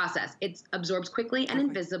process. It absorbs quickly and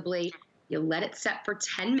invisibly. You let it set for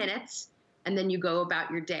 10 minutes, and then you go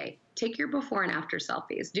about your day. Take your before and after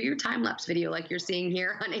selfies. Do your time-lapse video like you're seeing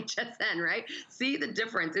here on HSN, right? See the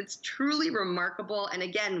difference. It's truly remarkable. And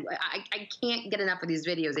again, I can't get enough of these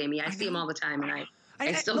videos, Amy. I see them all the time, and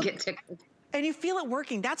I still get tickled. And you feel it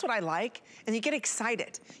working. That's what I like. And you get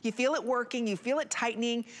excited. You feel it working. You feel it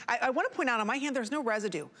tightening. I want to point out on my hand, there's no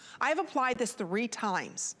residue. I've applied this 3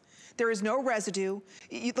 times. There is no residue.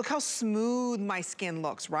 Look how smooth my skin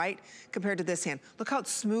looks, right? Compared to this hand. Look how it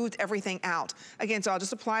smoothed everything out. Again, so I'll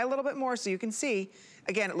just apply a little bit more so you can see.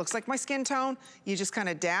 Again, it looks like my skin tone. You just kind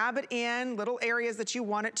of dab it in, little areas that you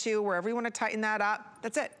want it to, wherever you want to tighten that up.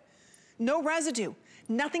 That's it. No residue.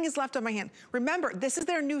 Nothing is left on my hand. Remember, this is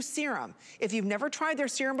their new serum. If you've never tried their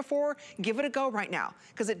serum before, give it a go right now,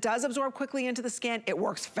 because it does absorb quickly into the skin. It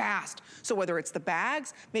works fast. So whether it's the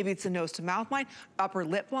bags, maybe it's the nose to mouth line, upper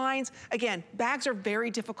lip lines. Again, bags are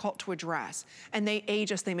very difficult to address, and they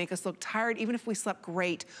age us. They make us look tired, even if we slept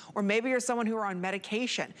great. Or maybe you're someone who are on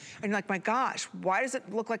medication, and you're like, my gosh, why does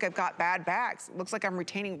it look like I've got bad bags? It looks like I'm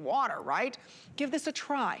retaining water, right? Give this a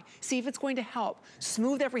try. See if it's going to help.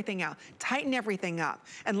 Smooth everything out. Tighten everything up.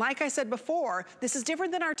 And like I said before, this is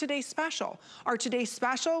different than our Today's Special. Our Today's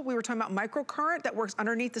Special, we were talking about microcurrent that works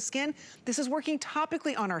underneath the skin. This is working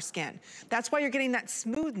topically on our skin. That's why you're getting that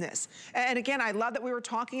smoothness. And again, I love that we were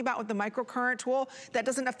talking about with the microcurrent tool, that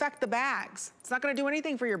doesn't affect the bags. It's not gonna do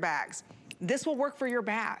anything for your bags. This will work for your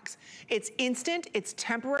bags. It's instant, it's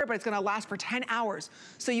temporary, but it's gonna last for 10 hours.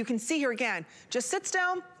 So you can see here again, just sit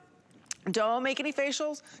down, don't make any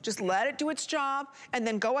facials, just let it do its job, and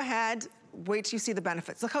then go ahead, wait till you see the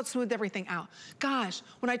benefits. Look how it smoothed everything out. Gosh,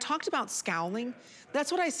 when I talked about scowling, that's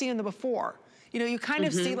what I see in the before. You know, you kind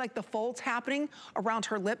of see like the folds happening around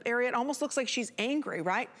her lip area. It almost looks like she's angry,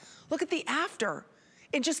 right? Look at the after.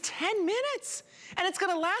 In just 10 minutes. And it's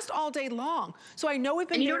gonna last all day long. So I know we've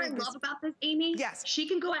been doing this. And you know what I love about this, Amy? Yes. She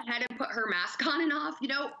can go ahead and put her mask on and off. You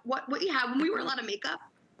know, what you have, when we wear a lot of makeup,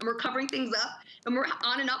 and we're covering things up, and we're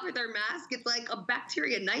on and off with our mask, it's like a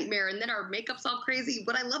bacteria nightmare, and then our makeup's all crazy.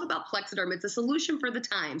 What I love about Plexiderm, it's a solution for the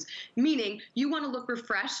times, meaning you want to look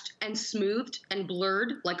refreshed and smoothed and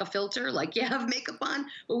blurred like a filter, like you have makeup on,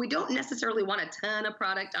 but we don't necessarily want a ton of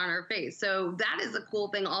product on our face. So that is a cool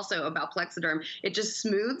thing also about Plexiderm. It just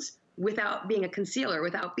smooths without being a concealer,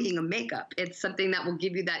 without being a makeup. It's something that will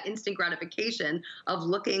give you that instant gratification of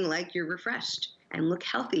looking like you're refreshed and look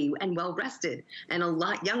healthy and well-rested and a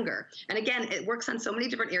lot younger. And again, it works on so many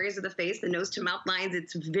different areas of the face. The nose to mouth lines,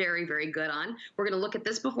 it's very, very good on. We're gonna look at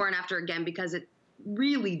this before and after again, because it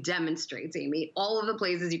really demonstrates, Amy, all of the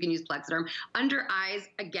places you can use Plexiderm. Under eyes,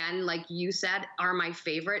 again, like you said, are my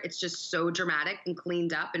favorite. It's just so dramatic and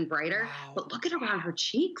cleaned up and brighter. Wow. But look at around her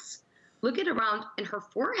cheeks. Look at around in her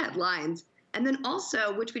forehead lines. And then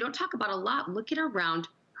also, which we don't talk about a lot, look at around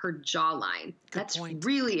her jawline. That's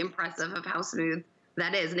really impressive of how smooth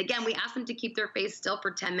that is. And again, we ask them to keep their face still for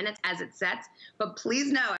 10 minutes as it sets, but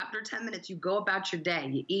please know after 10 minutes, you go about your day.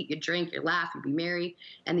 You eat, you drink, you laugh, you be merry,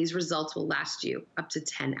 and these results will last you up to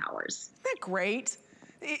 10 hours. Isn't that great?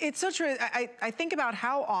 It's so true. I think about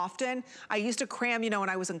how often I used to cram, you know, when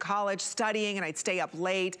I was in college studying, and I'd stay up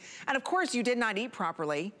late. And of course, you did not eat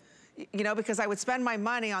properly. You know, because I would spend my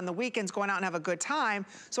money on the weekends going out and have a good time,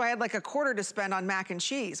 so I had like a quarter to spend on mac and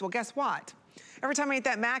cheese. Well, guess what? Every time I ate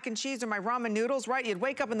that mac and cheese or my ramen noodles, right, you'd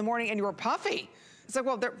wake up in the morning and you were puffy. It's like,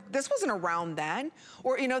 well, this wasn't around then.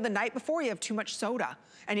 Or, you know, the night before you have too much soda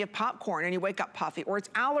and you have popcorn and you wake up puffy, or it's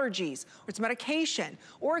allergies, or it's medication,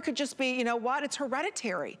 or it could just be, you know what, it's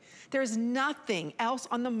hereditary. There's nothing else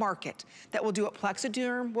on the market that will do what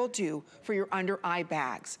Plexaderm will do for your under eye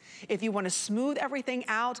bags. If you want to smooth everything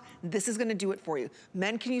out, this is going to do it for you.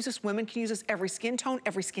 Men can use this, women can use this, every skin tone,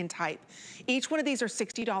 every skin type. Each one of these are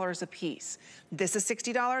 $60 a piece. This is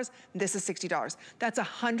 $60, this is $60. That's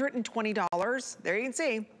 $120. There you can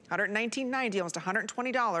see. $119.90, almost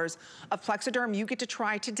 $120 of Plexaderm you get to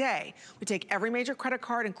try today. We take every major credit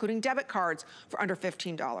card, including debit cards, for under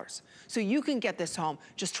 $15. So you can get this home.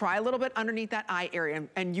 Just try a little bit underneath that eye area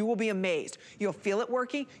and you will be amazed. You'll feel it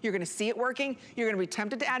working, you're gonna see it working, you're gonna be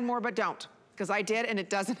tempted to add more, but don't. Because I did and it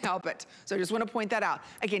doesn't help it. So I just wanna point that out.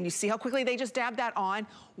 Again, you see how quickly they just dab that on?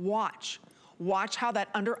 Watch. Watch how that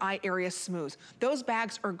under eye area smooths. Those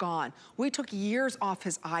bags are gone. We took years off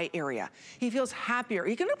his eye area. He feels happier.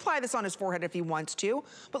 He can apply this on his forehead if he wants to,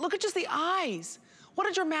 but look at just the eyes. What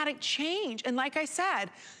a dramatic change. And like I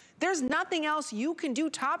said, there's nothing else you can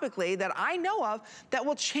do topically that I know of that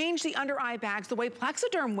will change the under eye bags the way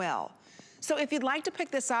Plexaderm will. So if you'd like to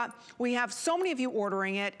pick this up, we have so many of you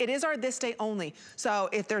ordering it. It is our this day only. So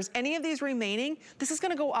if there's any of these remaining, this is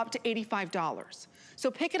gonna go up to $85. So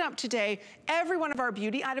pick it up today. Every one of our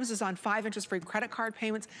beauty items is on 5 interest-free credit card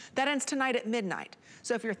payments. That ends tonight at midnight.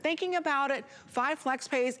 So if you're thinking about it, 5 flex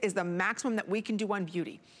pays is the maximum that we can do on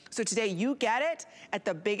beauty. So today you get it at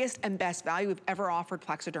the biggest and best value we've ever offered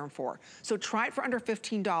Plexaderm for. So try it for under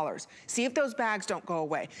 $15. See if those bags don't go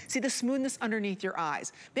away. See the smoothness underneath your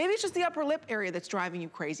eyes. Maybe it's just the upper lip area that's driving you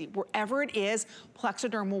crazy. Wherever it is,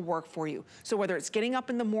 Plexaderm will work for you. So whether it's getting up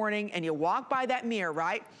in the morning and you walk by that mirror,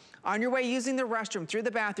 right? On your way using the restroom, through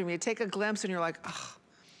the bathroom, you take a glimpse and you're like, oh,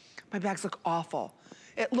 my bags look awful.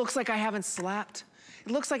 It looks like I haven't slept.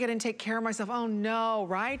 It looks like I didn't take care of myself. Oh no,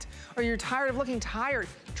 right? Or you're tired of looking tired.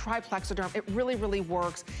 Try Plexaderm. It really, really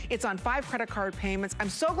works. It's on 5 credit card payments. I'm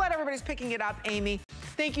so glad everybody's picking it up, Amy.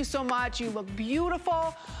 Thank you so much. You look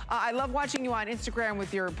beautiful. I love watching you on Instagram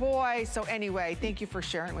with your boy. So anyway, thank you for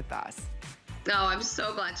sharing with us. Oh, I'm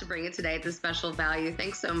so glad to bring it today at this special value.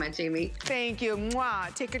 Thanks so much, Amy. Thank you.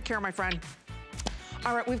 Mwah. Take good care, my friend.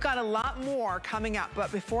 All right, we've got a lot more coming up,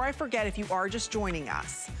 but before I forget, if you are just joining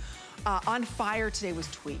us, on fire today was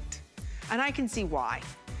Tweaked. And I can see why.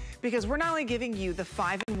 Because we're not only giving you the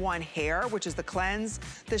 5-in-1 hair, which is the cleanse,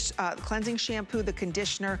 the cleansing shampoo, the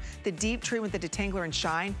conditioner, the deep treatment, the detangler and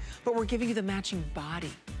shine, but we're giving you the matching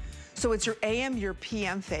body. So it's your AM, your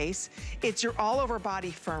PM face, it's your all over body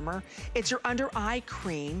firmer, it's your under eye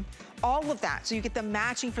cream, all of that. So you get the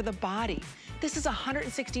matching for the body. This is a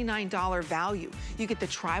 $169 value. You get the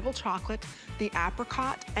tribal chocolate, the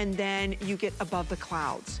apricot, and then you get above the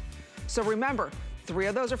clouds. So remember, 3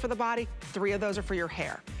 of those are for the body, 3 of those are for your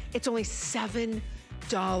hair. It's only $7.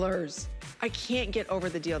 I can't get over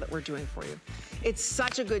the deal that we're doing for you. It's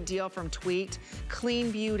such a good deal from Tweaked. Clean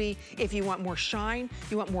beauty. If you want more shine,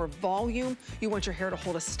 you want more volume, you want your hair to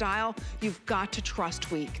hold a style, you've got to trust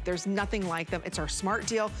Tweaked. There's nothing like them. It's our smart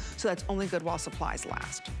deal, so that's only good while supplies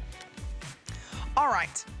last. All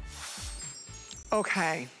right.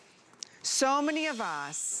 Okay. So many of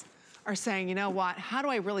us are saying, you know what, how do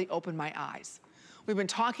I really open my eyes? We've been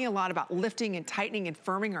talking a lot about lifting and tightening and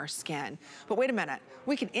firming our skin. But wait a minute,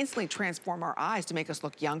 we can instantly transform our eyes to make us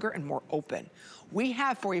look younger and more open. We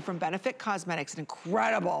have for you from Benefit Cosmetics an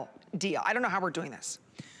incredible deal. I don't know how we're doing this.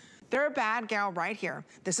 Their Bad Gal right here.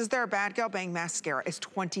 This is their Bad Gal Bang Mascara. It's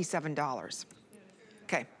 $27.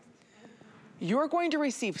 Okay. You're going to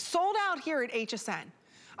receive, sold out here at HSN.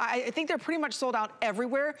 I think they're pretty much sold out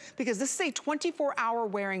everywhere because this is a 24-hour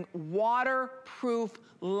wearing waterproof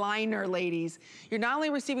liner, ladies. You're not only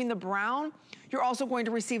receiving the brown, you're also going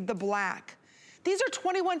to receive the black. These are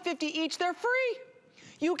 $21.50 each, they're free.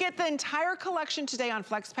 You get the entire collection today on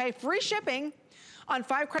FlexPay, free shipping on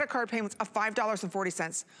 5 credit card payments of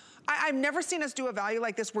 $5.40. I've never seen us do a value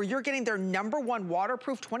like this where you're getting their #1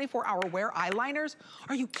 waterproof 24-hour wear eyeliners.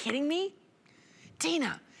 Are you kidding me?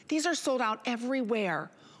 Dina, these are sold out everywhere.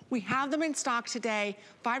 We have them in stock today,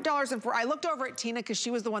 $5.04. I looked over at Tina because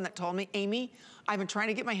she was the one that told me, Amy, I've been trying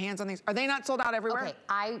to get my hands on these. Are they not sold out everywhere?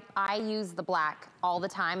 Okay, I use the black all the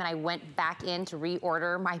time and I went back in to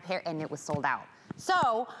reorder my pair and it was sold out.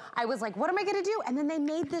 So I was like, what am I gonna do? And then they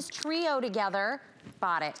made this trio together,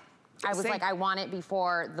 bought it. I was like, I want it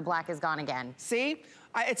before the black is gone again. See?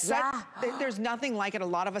 There's nothing like it. A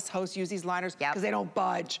lot of us hosts use these liners because they don't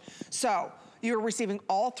budge. So you're receiving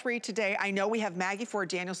all 3 today. I know we have Maggie Ford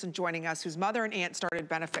Danielson joining us, whose mother and aunt started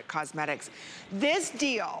Benefit Cosmetics. This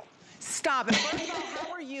deal, stop it. First of all,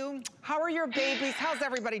 how are you? How are your babies? How's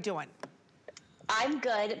everybody doing? I'm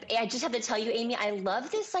good. I just have to tell you, Amy, I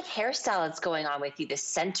love this like hairstyle that's going on with you. The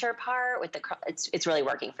center part with the, it's really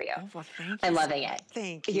working for you. Oh, well, thank you. I'm loving it.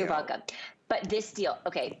 Thank you. You're welcome. But this deal,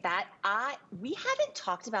 okay, we haven't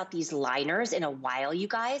talked about these liners in a while, you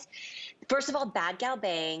guys. First of all, Bad Gal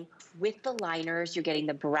Bang with the liners, you're getting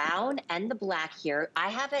the brown and the black here. I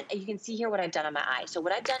have it, you can see here what I've done on my eye. So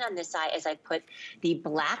what I've done on this eye is I put the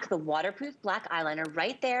black, the waterproof black eyeliner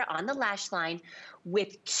right there on the lash line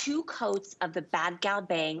with 2 coats of the Bad Gal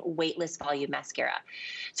Bang Weightless Volume Mascara.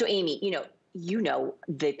 So Amy, you know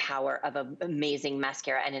the power of an amazing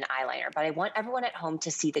mascara and an eyeliner, but I want everyone at home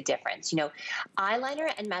to see the difference.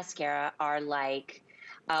 Eyeliner and mascara are like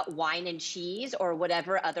wine and cheese or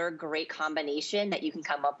whatever other great combination that you can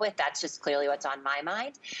come up with. That's just clearly what's on my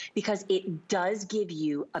mind, because it does give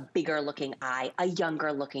you a bigger looking eye, a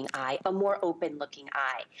younger looking eye, a more open looking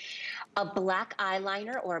eye. A black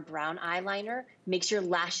eyeliner or a brown eyeliner makes your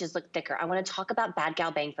lashes look thicker. I want to talk about Bad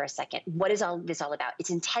Gal Bang for a second. What is all this all about? It's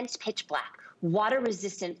intense pitch black,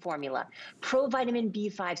 water-resistant formula, pro-vitamin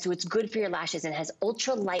B5, so it's good for your lashes and has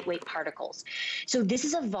ultra-lightweight particles. So this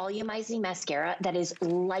is a volumizing mascara that is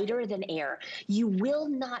lighter than air. You will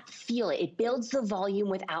not feel it. It builds the volume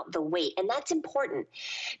without the weight, and that's important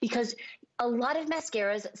because a lot of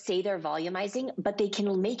mascaras say they're volumizing, but they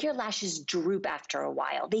can make your lashes droop after a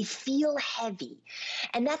while. They feel heavy.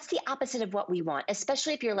 And that's the opposite of what we want,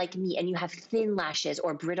 especially if you're like me and you have thin lashes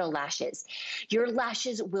or brittle lashes. Your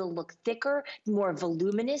lashes will look thicker, more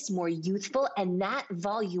voluminous, more youthful, and that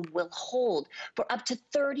volume will hold for up to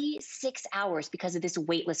 36 hours because of this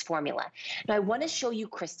weightless formula. Now, I want to show you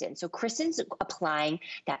Kristen. So Kristen's applying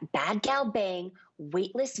that Bad Gal Bang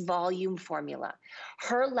weightless volume formula.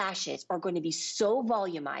 Her lashes are going to be so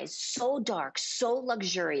volumized, so dark, so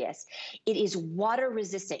luxurious. It is water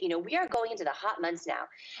resistant. We are going into the hot months now,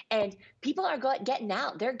 and people are getting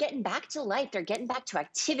out. They're getting back to life. They're getting back to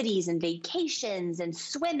activities and vacations and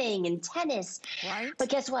swimming and tennis. Right. But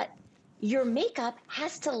guess what? Your makeup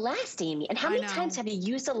has to last, Amy. And how many times have you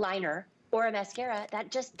used a liner or a mascara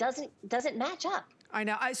that just doesn't match up? I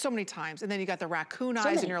know, so many times. And then you got the raccoon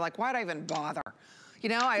eyes and you're like, why'd I even bother? Why'd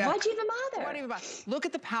you even bother? Why'd I even bother? Look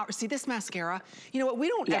at the power. See this mascara? You know what? We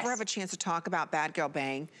don't ever have a chance to talk about Bad Gal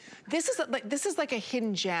Bang. This is like a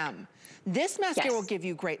hidden gem. This mascara will give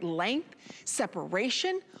you great length,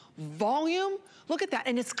 separation, volume. Look at that,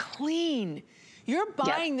 and it's clean. You're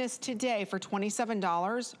buying this today for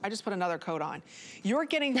 $27. I just put another code on. You're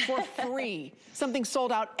getting for free something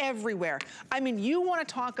sold out everywhere. I mean, you want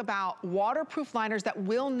to talk about waterproof liners that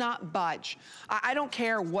will not budge. I don't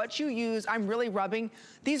care what you use. I'm really rubbing.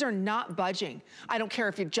 These are not budging. I don't care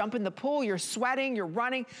if you jump in the pool, you're sweating, you're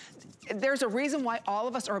running. There's a reason why all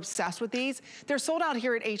of us are obsessed with these. They're sold out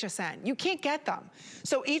here at HSN. You can't get them.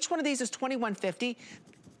 So each one of these is $21.50.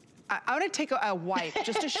 I want to take a wipe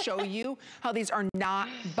just to show you how these are not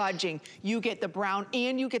budging. You get the brown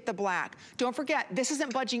and you get the black. Don't forget, this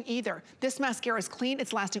isn't budging either. This mascara is clean,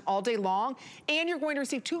 it's lasting all day long, and you're going to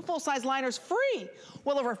receive 2 full-size liners free.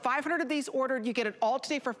 Well over 500 of these ordered. You get it all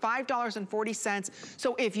today for $5.40.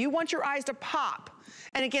 So if you want your eyes to pop,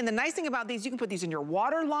 and again, the nice thing about these, you can put these in your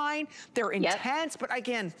waterline. They're intense, but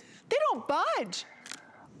again, they don't budge.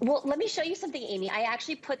 Well, let me show you something, Amy. I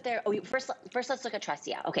actually put there, first let's look at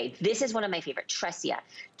Tressia. Okay, this is one of my favorite, Tressia.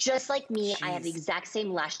 Just like me, I have the exact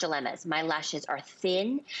same lash dilemmas. My lashes are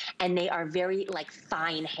thin and they are very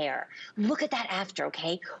fine hair. Look at that after,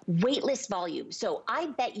 okay? Weightless volume. So I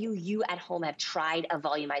bet you at home have tried a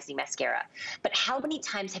volumizing mascara, but how many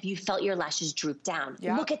times have you felt your lashes droop down?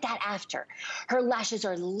 Yeah. Look at that after. Her lashes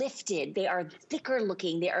are lifted. They are thicker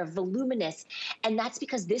looking. They are voluminous. And that's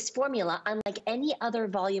because this formula, unlike any other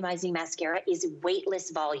volumizing mascara, is weightless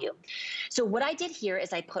volume. So what I did here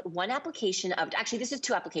is I put one application of, actually this is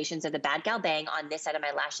 2 applications of the Bad Gal Bang on this side of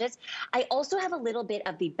my lashes. I also have a little bit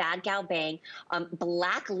of the Bad Gal Bang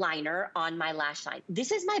black liner on my lash line.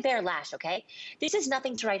 This is my bare lash, okay? This is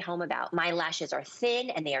nothing to write home about. My lashes are thin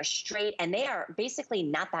and they are straight and they are basically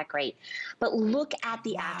not that great. But look at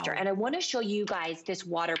the after. And I want to show you guys this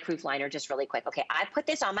waterproof liner just really quick. Okay, I put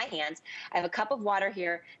this on my hands. I have a cup of water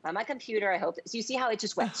here on my computer. I hope, so you see how it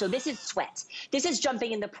just wet. So this is sweat. This is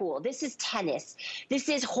jumping in the pool. This is tennis. This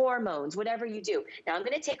is hormones, whatever you do. Now I'm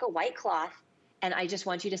going to take a white cloth and I just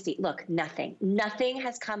want you to see, look, nothing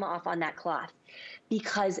has come off on that cloth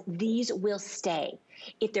because these will stay.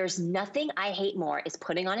 If there's nothing I hate more is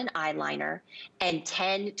putting on an eyeliner and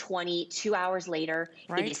 10, 20, 2 hours later,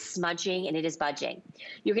 it is smudging and it is budging.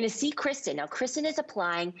 You're going to see Kristen. Now, Kristen is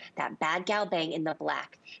applying that Bad Gal Bang in the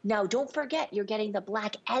black. Now, don't forget, you're getting the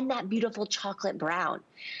black and that beautiful chocolate brown.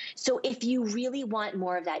 So if you really want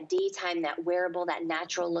more of that daytime, that wearable, that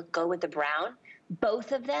natural look, go with the brown.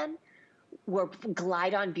 Both of them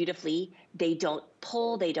glide on beautifully. They don't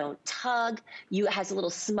pull, they don't tug. It has a little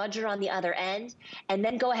smudger on the other end. And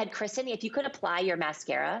then go ahead, Kristen, if you could apply your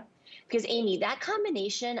mascara. Because Amy, that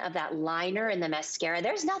combination of that liner and the mascara,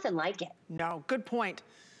 there's nothing like it. No, good point.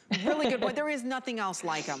 Really good point. There is nothing else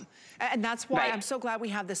like them. And that's why I'm so glad we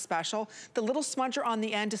have this special. The little smudger on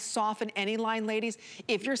the end to soften any line, ladies.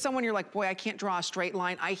 If you're someone you're like, boy, I can't draw a straight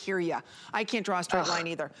line, I hear you. I can't draw a straight line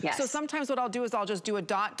either. Yes. So sometimes what I'll do is I'll just do a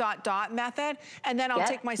dot, dot, dot method, and then I'll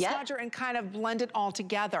take my smudger and kind of blend it all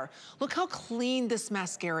together. Look how clean this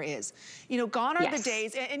mascara is. You know, gone are the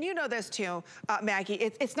days, and you know this too, Maggie,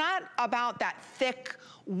 it's not about that thick,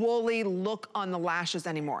 woolly look on the lashes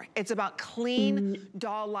anymore. It's about clean,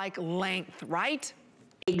 doll-like length, right?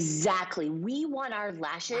 Exactly. We want our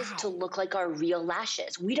lashes to look like our real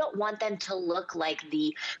lashes. We don't want them to look like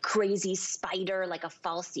the crazy spider, like a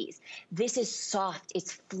falsies. This is soft,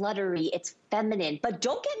 it's fluttery, it's feminine. But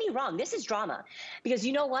don't get me wrong, this is drama. Because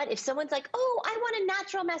you know what? If someone's like, oh, I want a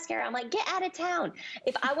natural mascara, I'm like, get out of town.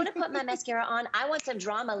 If I want to put my mascara on, I want some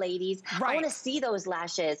drama, ladies. I want to see those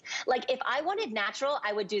lashes. Like, if I wanted natural,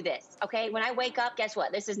 I would do this, okay? When I wake up, guess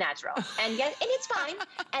what? This is natural. And it's fine,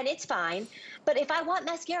 and it's fine. But if I want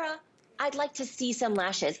mascara, I'd like to see some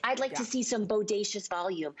lashes. I'd like to see some bodacious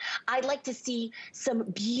volume. I'd like to see some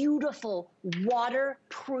beautiful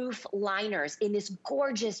waterproof liners in this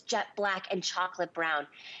gorgeous jet black and chocolate brown.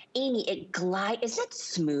 Amy, it glides. Isn't it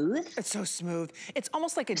smooth? It's so smooth. It's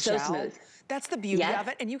almost like a gel. So smooth. That's the beauty of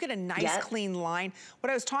it. And you get a nice clean line. What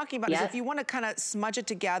I was talking about is if you want to kind of smudge it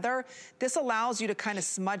together, this allows you to kind of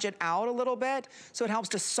smudge it out a little bit. So it helps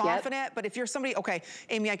to soften it. But if you're somebody, okay,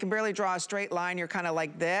 Amy, I can barely draw a straight line. You're kind of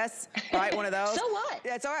like this, right? One of those. So what?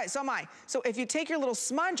 That's all right. So am I. So if you take your little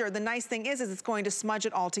smudger, the nice thing is it's going to smudge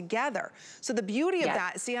it all together. So the beauty of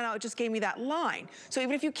that, see how it just gave me that line. So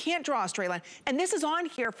even if you can't draw a straight line, and this is on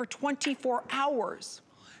here for 24 hours.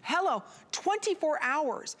 Hello, 24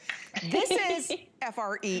 hours. This is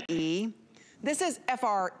F-R-E-E. This is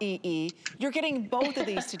F-R-E-E. You're getting both of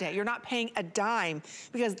these today. You're not paying a dime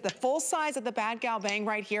because the full size of the Bad Gal Bang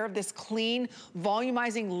right here, this clean,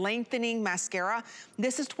 volumizing, lengthening mascara,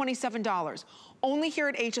 this is $27. Only here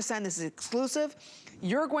at HSN, this is exclusive.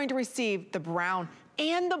 You're going to receive the brown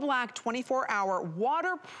and the black 24-hour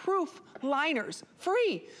waterproof liners,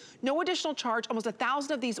 free. No additional charge, almost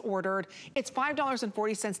 1,000 of these ordered. It's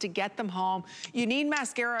 $5.40 to get them home. You need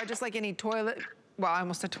mascara just like any toilet, well, I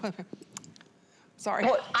almost said toilet paper. Sorry.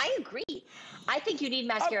 Well, I agree. I think you need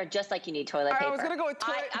mascara just like you need toilet paper. I was gonna go with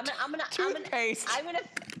toothpaste.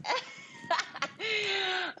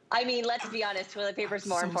 I mean, let's be honest, toilet paper is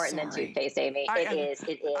more important than toothpaste, Amy. It is.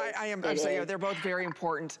 I'm saying they're both very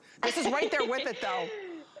important. This is right there with it, though.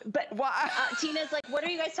 But Tina's like, what are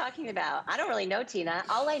you guys talking about? I don't really know, Tina.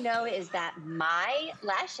 All I know is that my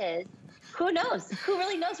lashes, who knows? Who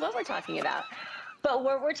really knows what we're talking about? But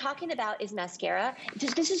what we're talking about is mascara.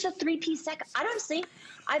 This is a 3-piece set. Honestly,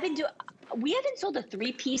 we haven't sold a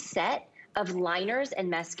 3-piece set of liners and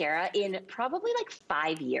mascara in probably like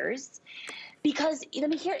 5 years. Because, I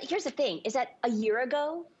mean, here's the thing, is that a year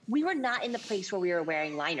ago, we were not in the place where we were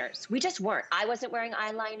wearing liners. We just weren't. I wasn't wearing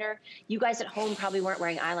eyeliner. You guys at home probably weren't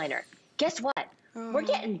wearing eyeliner. Guess what? We're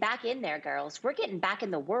getting back in there, girls. We're getting back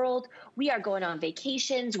in the world. We are going on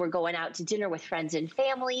vacations. We're going out to dinner with friends and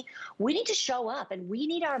family. We need to show up, and we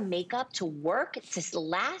need our makeup to work, to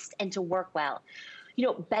last, and to work well. You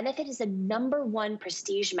know, Benefit is the #1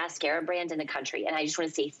 prestige mascara brand in the country, and I just want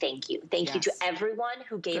to say thank you. Thank you to everyone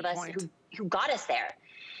who gave us, who got us there.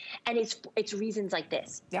 And it's reasons like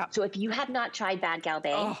this. So if you have not tried Bad Gal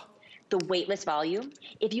Bang, the weightless volume,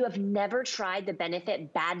 if you have never tried the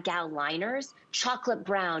Benefit Bad Gal liners, chocolate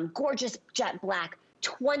brown, gorgeous jet black,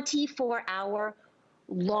 24-hour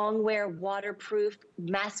long wear waterproof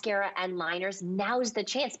mascara and liners, now's the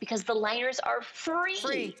chance because the liners are free.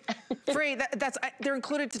 Free. They're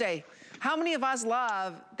included today. How many of us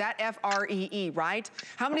love that F-R-E-E, right?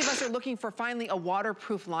 How many of us are looking for finally a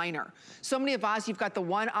waterproof liner? So many of us, you've got the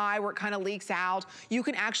one eye where it kind of leaks out. You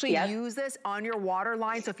can actually use this on your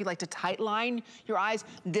waterline. So if you like to tight line your eyes,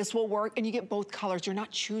 this will work. And you get both colors. You're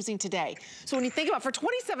not choosing today. So when you think about, for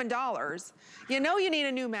 $27, you know you need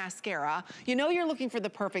a new mascara. You know you're looking for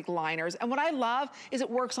the perfect liners. And what I love is it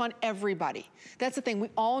works on everybody. That's the thing.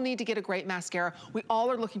 We all need to get a great mascara. We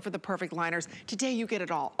all are looking for the perfect liners. Today you get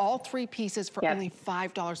it all 3 pieces for only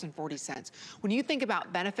 $5.40. When you think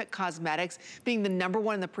about Benefit Cosmetics being the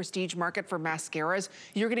 #1 in the prestige market for mascaras,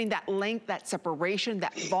 you're getting that length, that separation,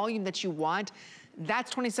 that volume that you want.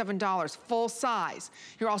 That's $27, full size.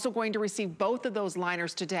 You're also going to receive both of those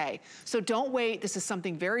liners today. So don't wait, this is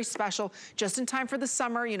something very special, just in time for the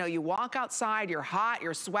summer. You know, you walk outside, you're hot,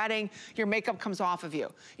 you're sweating, your makeup comes off of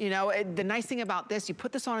you. You know, the nice thing about this, you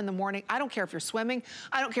put this on in the morning, I don't care if you're swimming,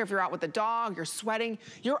 I don't care if you're out with the dog, you're sweating,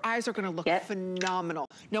 your eyes are gonna look phenomenal.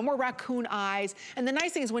 No more raccoon eyes. And the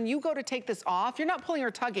nice thing is when you go to take this off, you're not pulling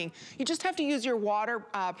or tugging, you just have to use your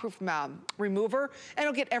waterproof remover, and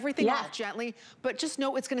it'll get everything off gently, but just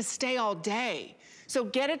know it's gonna stay all day. So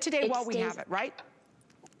get it today while we have it, right?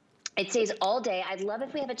 It stays all day. I'd love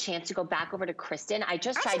if we have a chance to go back over to Kristen. I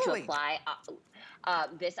just tried to apply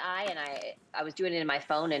this eye, and I was doing it in my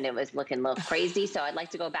phone, and it was looking a little crazy. So I'd like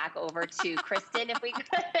to go back over to Kristen if we could.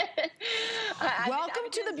 Welcome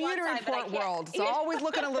to the beauty report world. It's always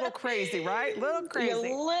looking a little crazy, right? Little crazy.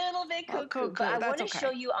 A little bit cuckoo. But I want to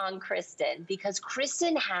show you on Kristen, because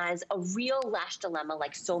Kristen has a real lash dilemma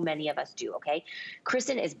like so many of us do, okay?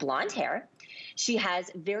 Kristen is blonde hair. She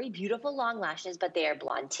has very beautiful long lashes, but they are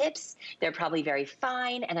blonde tips. They're probably very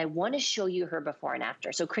fine, and I want to show you her before and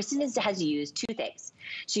after. So Kristen has used two things.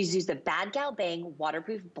 She's used the Bad Gal Bang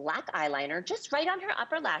waterproof black eyeliner just right on her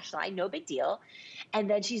upper lash line, no big deal. And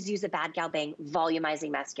then she's used the Bad Gal Bang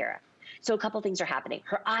volumizing mascara. So a couple things are happening.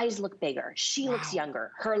 Her eyes look bigger. She looks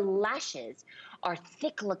younger. Her lashes are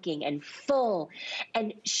thick looking and full,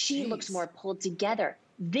 and she looks more pulled together.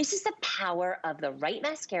 This is the power of the right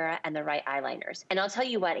mascara and the right eyeliners. And I'll tell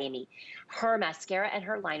you what, Amy, her mascara and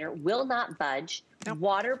her liner will not budge.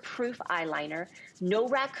 Waterproof eyeliner, no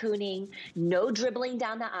raccooning, no dribbling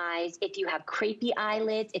down the eyes. If you have crepey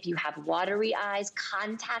eyelids, if you have watery eyes,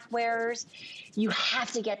 contact wearers, you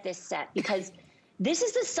have to get this set, because this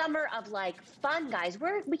is the summer of like fun, guys.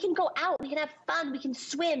 We can go out, we can have fun, we can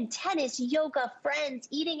swim, tennis, yoga, friends,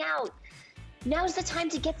 eating out. Now's the time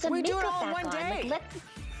to get some makeup back on. We do it all in one day. Like,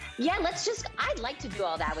 let's just, I'd like to do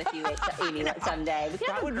all that with you, Amy, someday. We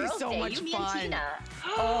can have a girls' day, you, me, and Tina.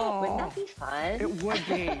 Oh, wouldn't that be fun? It would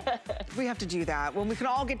be. We have to do that. When we can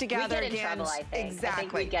all get together again. We'd get in trouble, I think. Exactly. I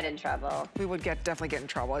think we'd get in trouble. We would definitely get in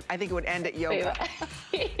trouble. I think it would end at yoga.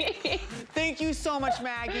 Thank you so much,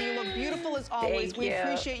 Maggie. You look beautiful as always. We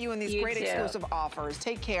appreciate you and these great exclusive offers.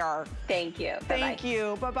 Take care. Thank you. Thank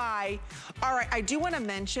you. Bye-bye. All right, I do want to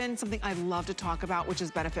mention something I love to talk about, which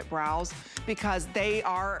is Benefit Brows, because they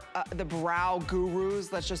are the brow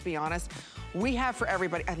gurus, let's just be honest. We have for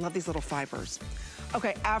everybody, I love these little fibers.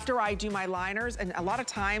 Okay, after I do my liners, and a lot of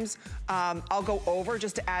times I'll go over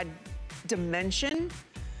just to add dimension.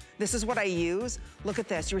 This is what I use. Look at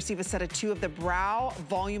this. You receive a set of 2 of the brow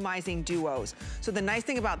volumizing duos. So the nice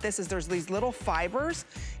thing about this is there's these little fibers,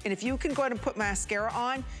 and if you can go ahead and put mascara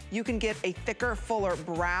on, you can get a thicker, fuller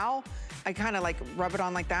brow. I kind of like rub it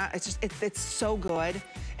on like that. It's just, it's so good.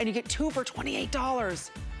 And you get 2 for $28.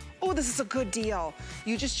 Oh, this is a good deal.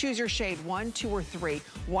 You just choose your shade, 1, 2, or 3.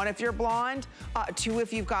 1 if you're blonde, 2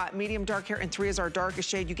 if you've got medium dark hair, and 3 is our darkest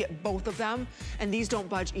shade. You get both of them, and these don't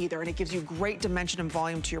budge either, and it gives you great dimension and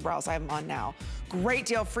volume to your brows. I have them on now. Great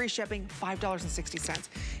deal, free shipping, $5.60.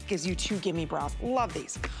 Gives you 2 gimme brows. Love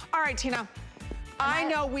these. All right, Tina. I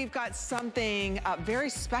know we've got something very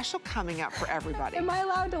special coming up for everybody. Am I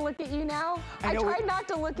allowed to look at you now? I tried not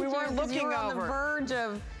to look at you. We weren't looking over. You were on the verge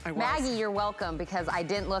of Maggie. You're welcome, because I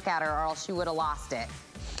didn't look at her, or else she would have lost it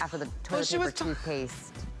after the toilet paper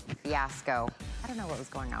toothpaste fiasco. I don't know what was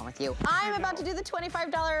going on with you. I'm about to do the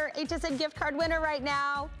 $25 HSN gift card winner right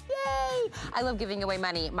now. Yay! I love giving away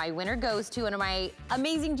money. My winner goes to one of my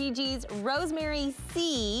amazing GGs, Rosemary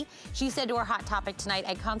C. She said to her Hot Topic tonight,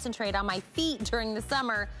 I concentrate on my feet during the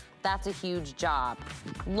summer. That's a huge job.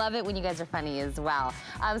 Love it when you guys are funny as well.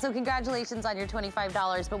 So congratulations on your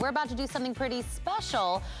 $25, but we're about to do something pretty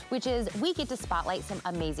special, which is we get to spotlight some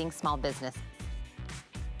amazing small business.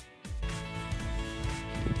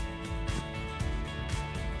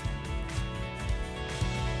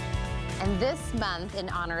 And this month, in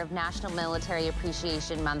honor of National Military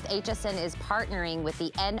Appreciation Month, HSN is partnering with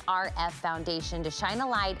the NRF Foundation to shine a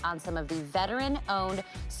light on some of the veteran-owned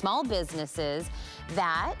small businesses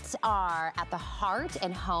that are at the heart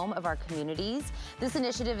and home of our communities. This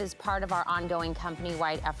initiative is part of our ongoing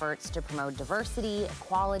company-wide efforts to promote diversity,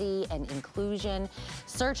 equality, and inclusion.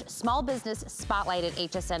 Search Small Business Spotlight at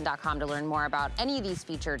hsn.com to learn more about any of these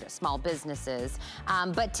featured small businesses.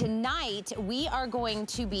 But tonight, we are going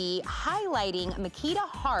to be highlighting Makita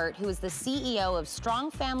Hart, who is the CEO of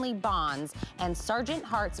Strong Family Bonds and Sergeant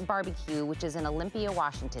Hart's Barbecue, which is in Olympia,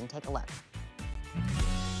 Washington. Take a look.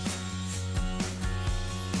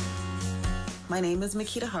 My name is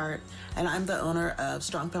Makita Hart, and I'm the owner of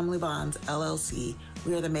Strong Family Bonds, LLC.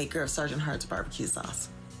 We are the maker of Sergeant Hart's barbecue sauce.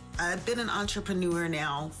 I've been an entrepreneur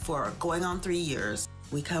now for going on 3 years.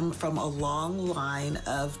 We come from a long line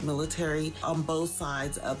of military on both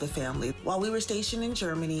sides of the family. While we were stationed in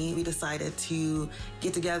Germany, we decided to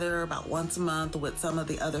get together about once a month with some of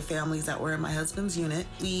the other families that were in my husband's unit.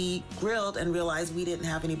 We grilled and realized we didn't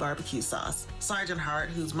have any barbecue sauce. Sergeant Hart,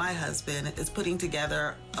 who's my husband, is putting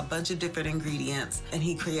together a bunch of different ingredients, and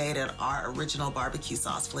he created our original barbecue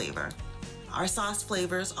sauce flavor. Our sauce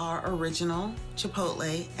flavors are original,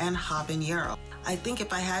 chipotle, and habanero. I think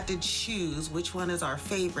if I had to choose which one is our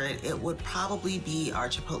favorite, it would probably be our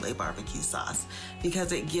chipotle barbecue sauce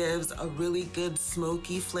because it gives a really good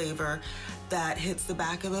smoky flavor that hits the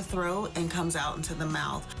back of the throat and comes out into the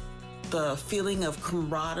mouth. The feeling of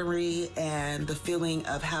camaraderie and the feeling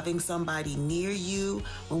of having somebody near you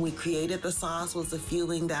when we created the sauce was the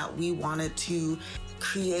feeling that we wanted to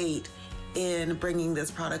create in bringing this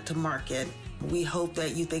product to market. We hope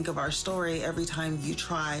that you think of our story every time you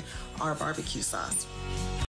try our barbecue sauce.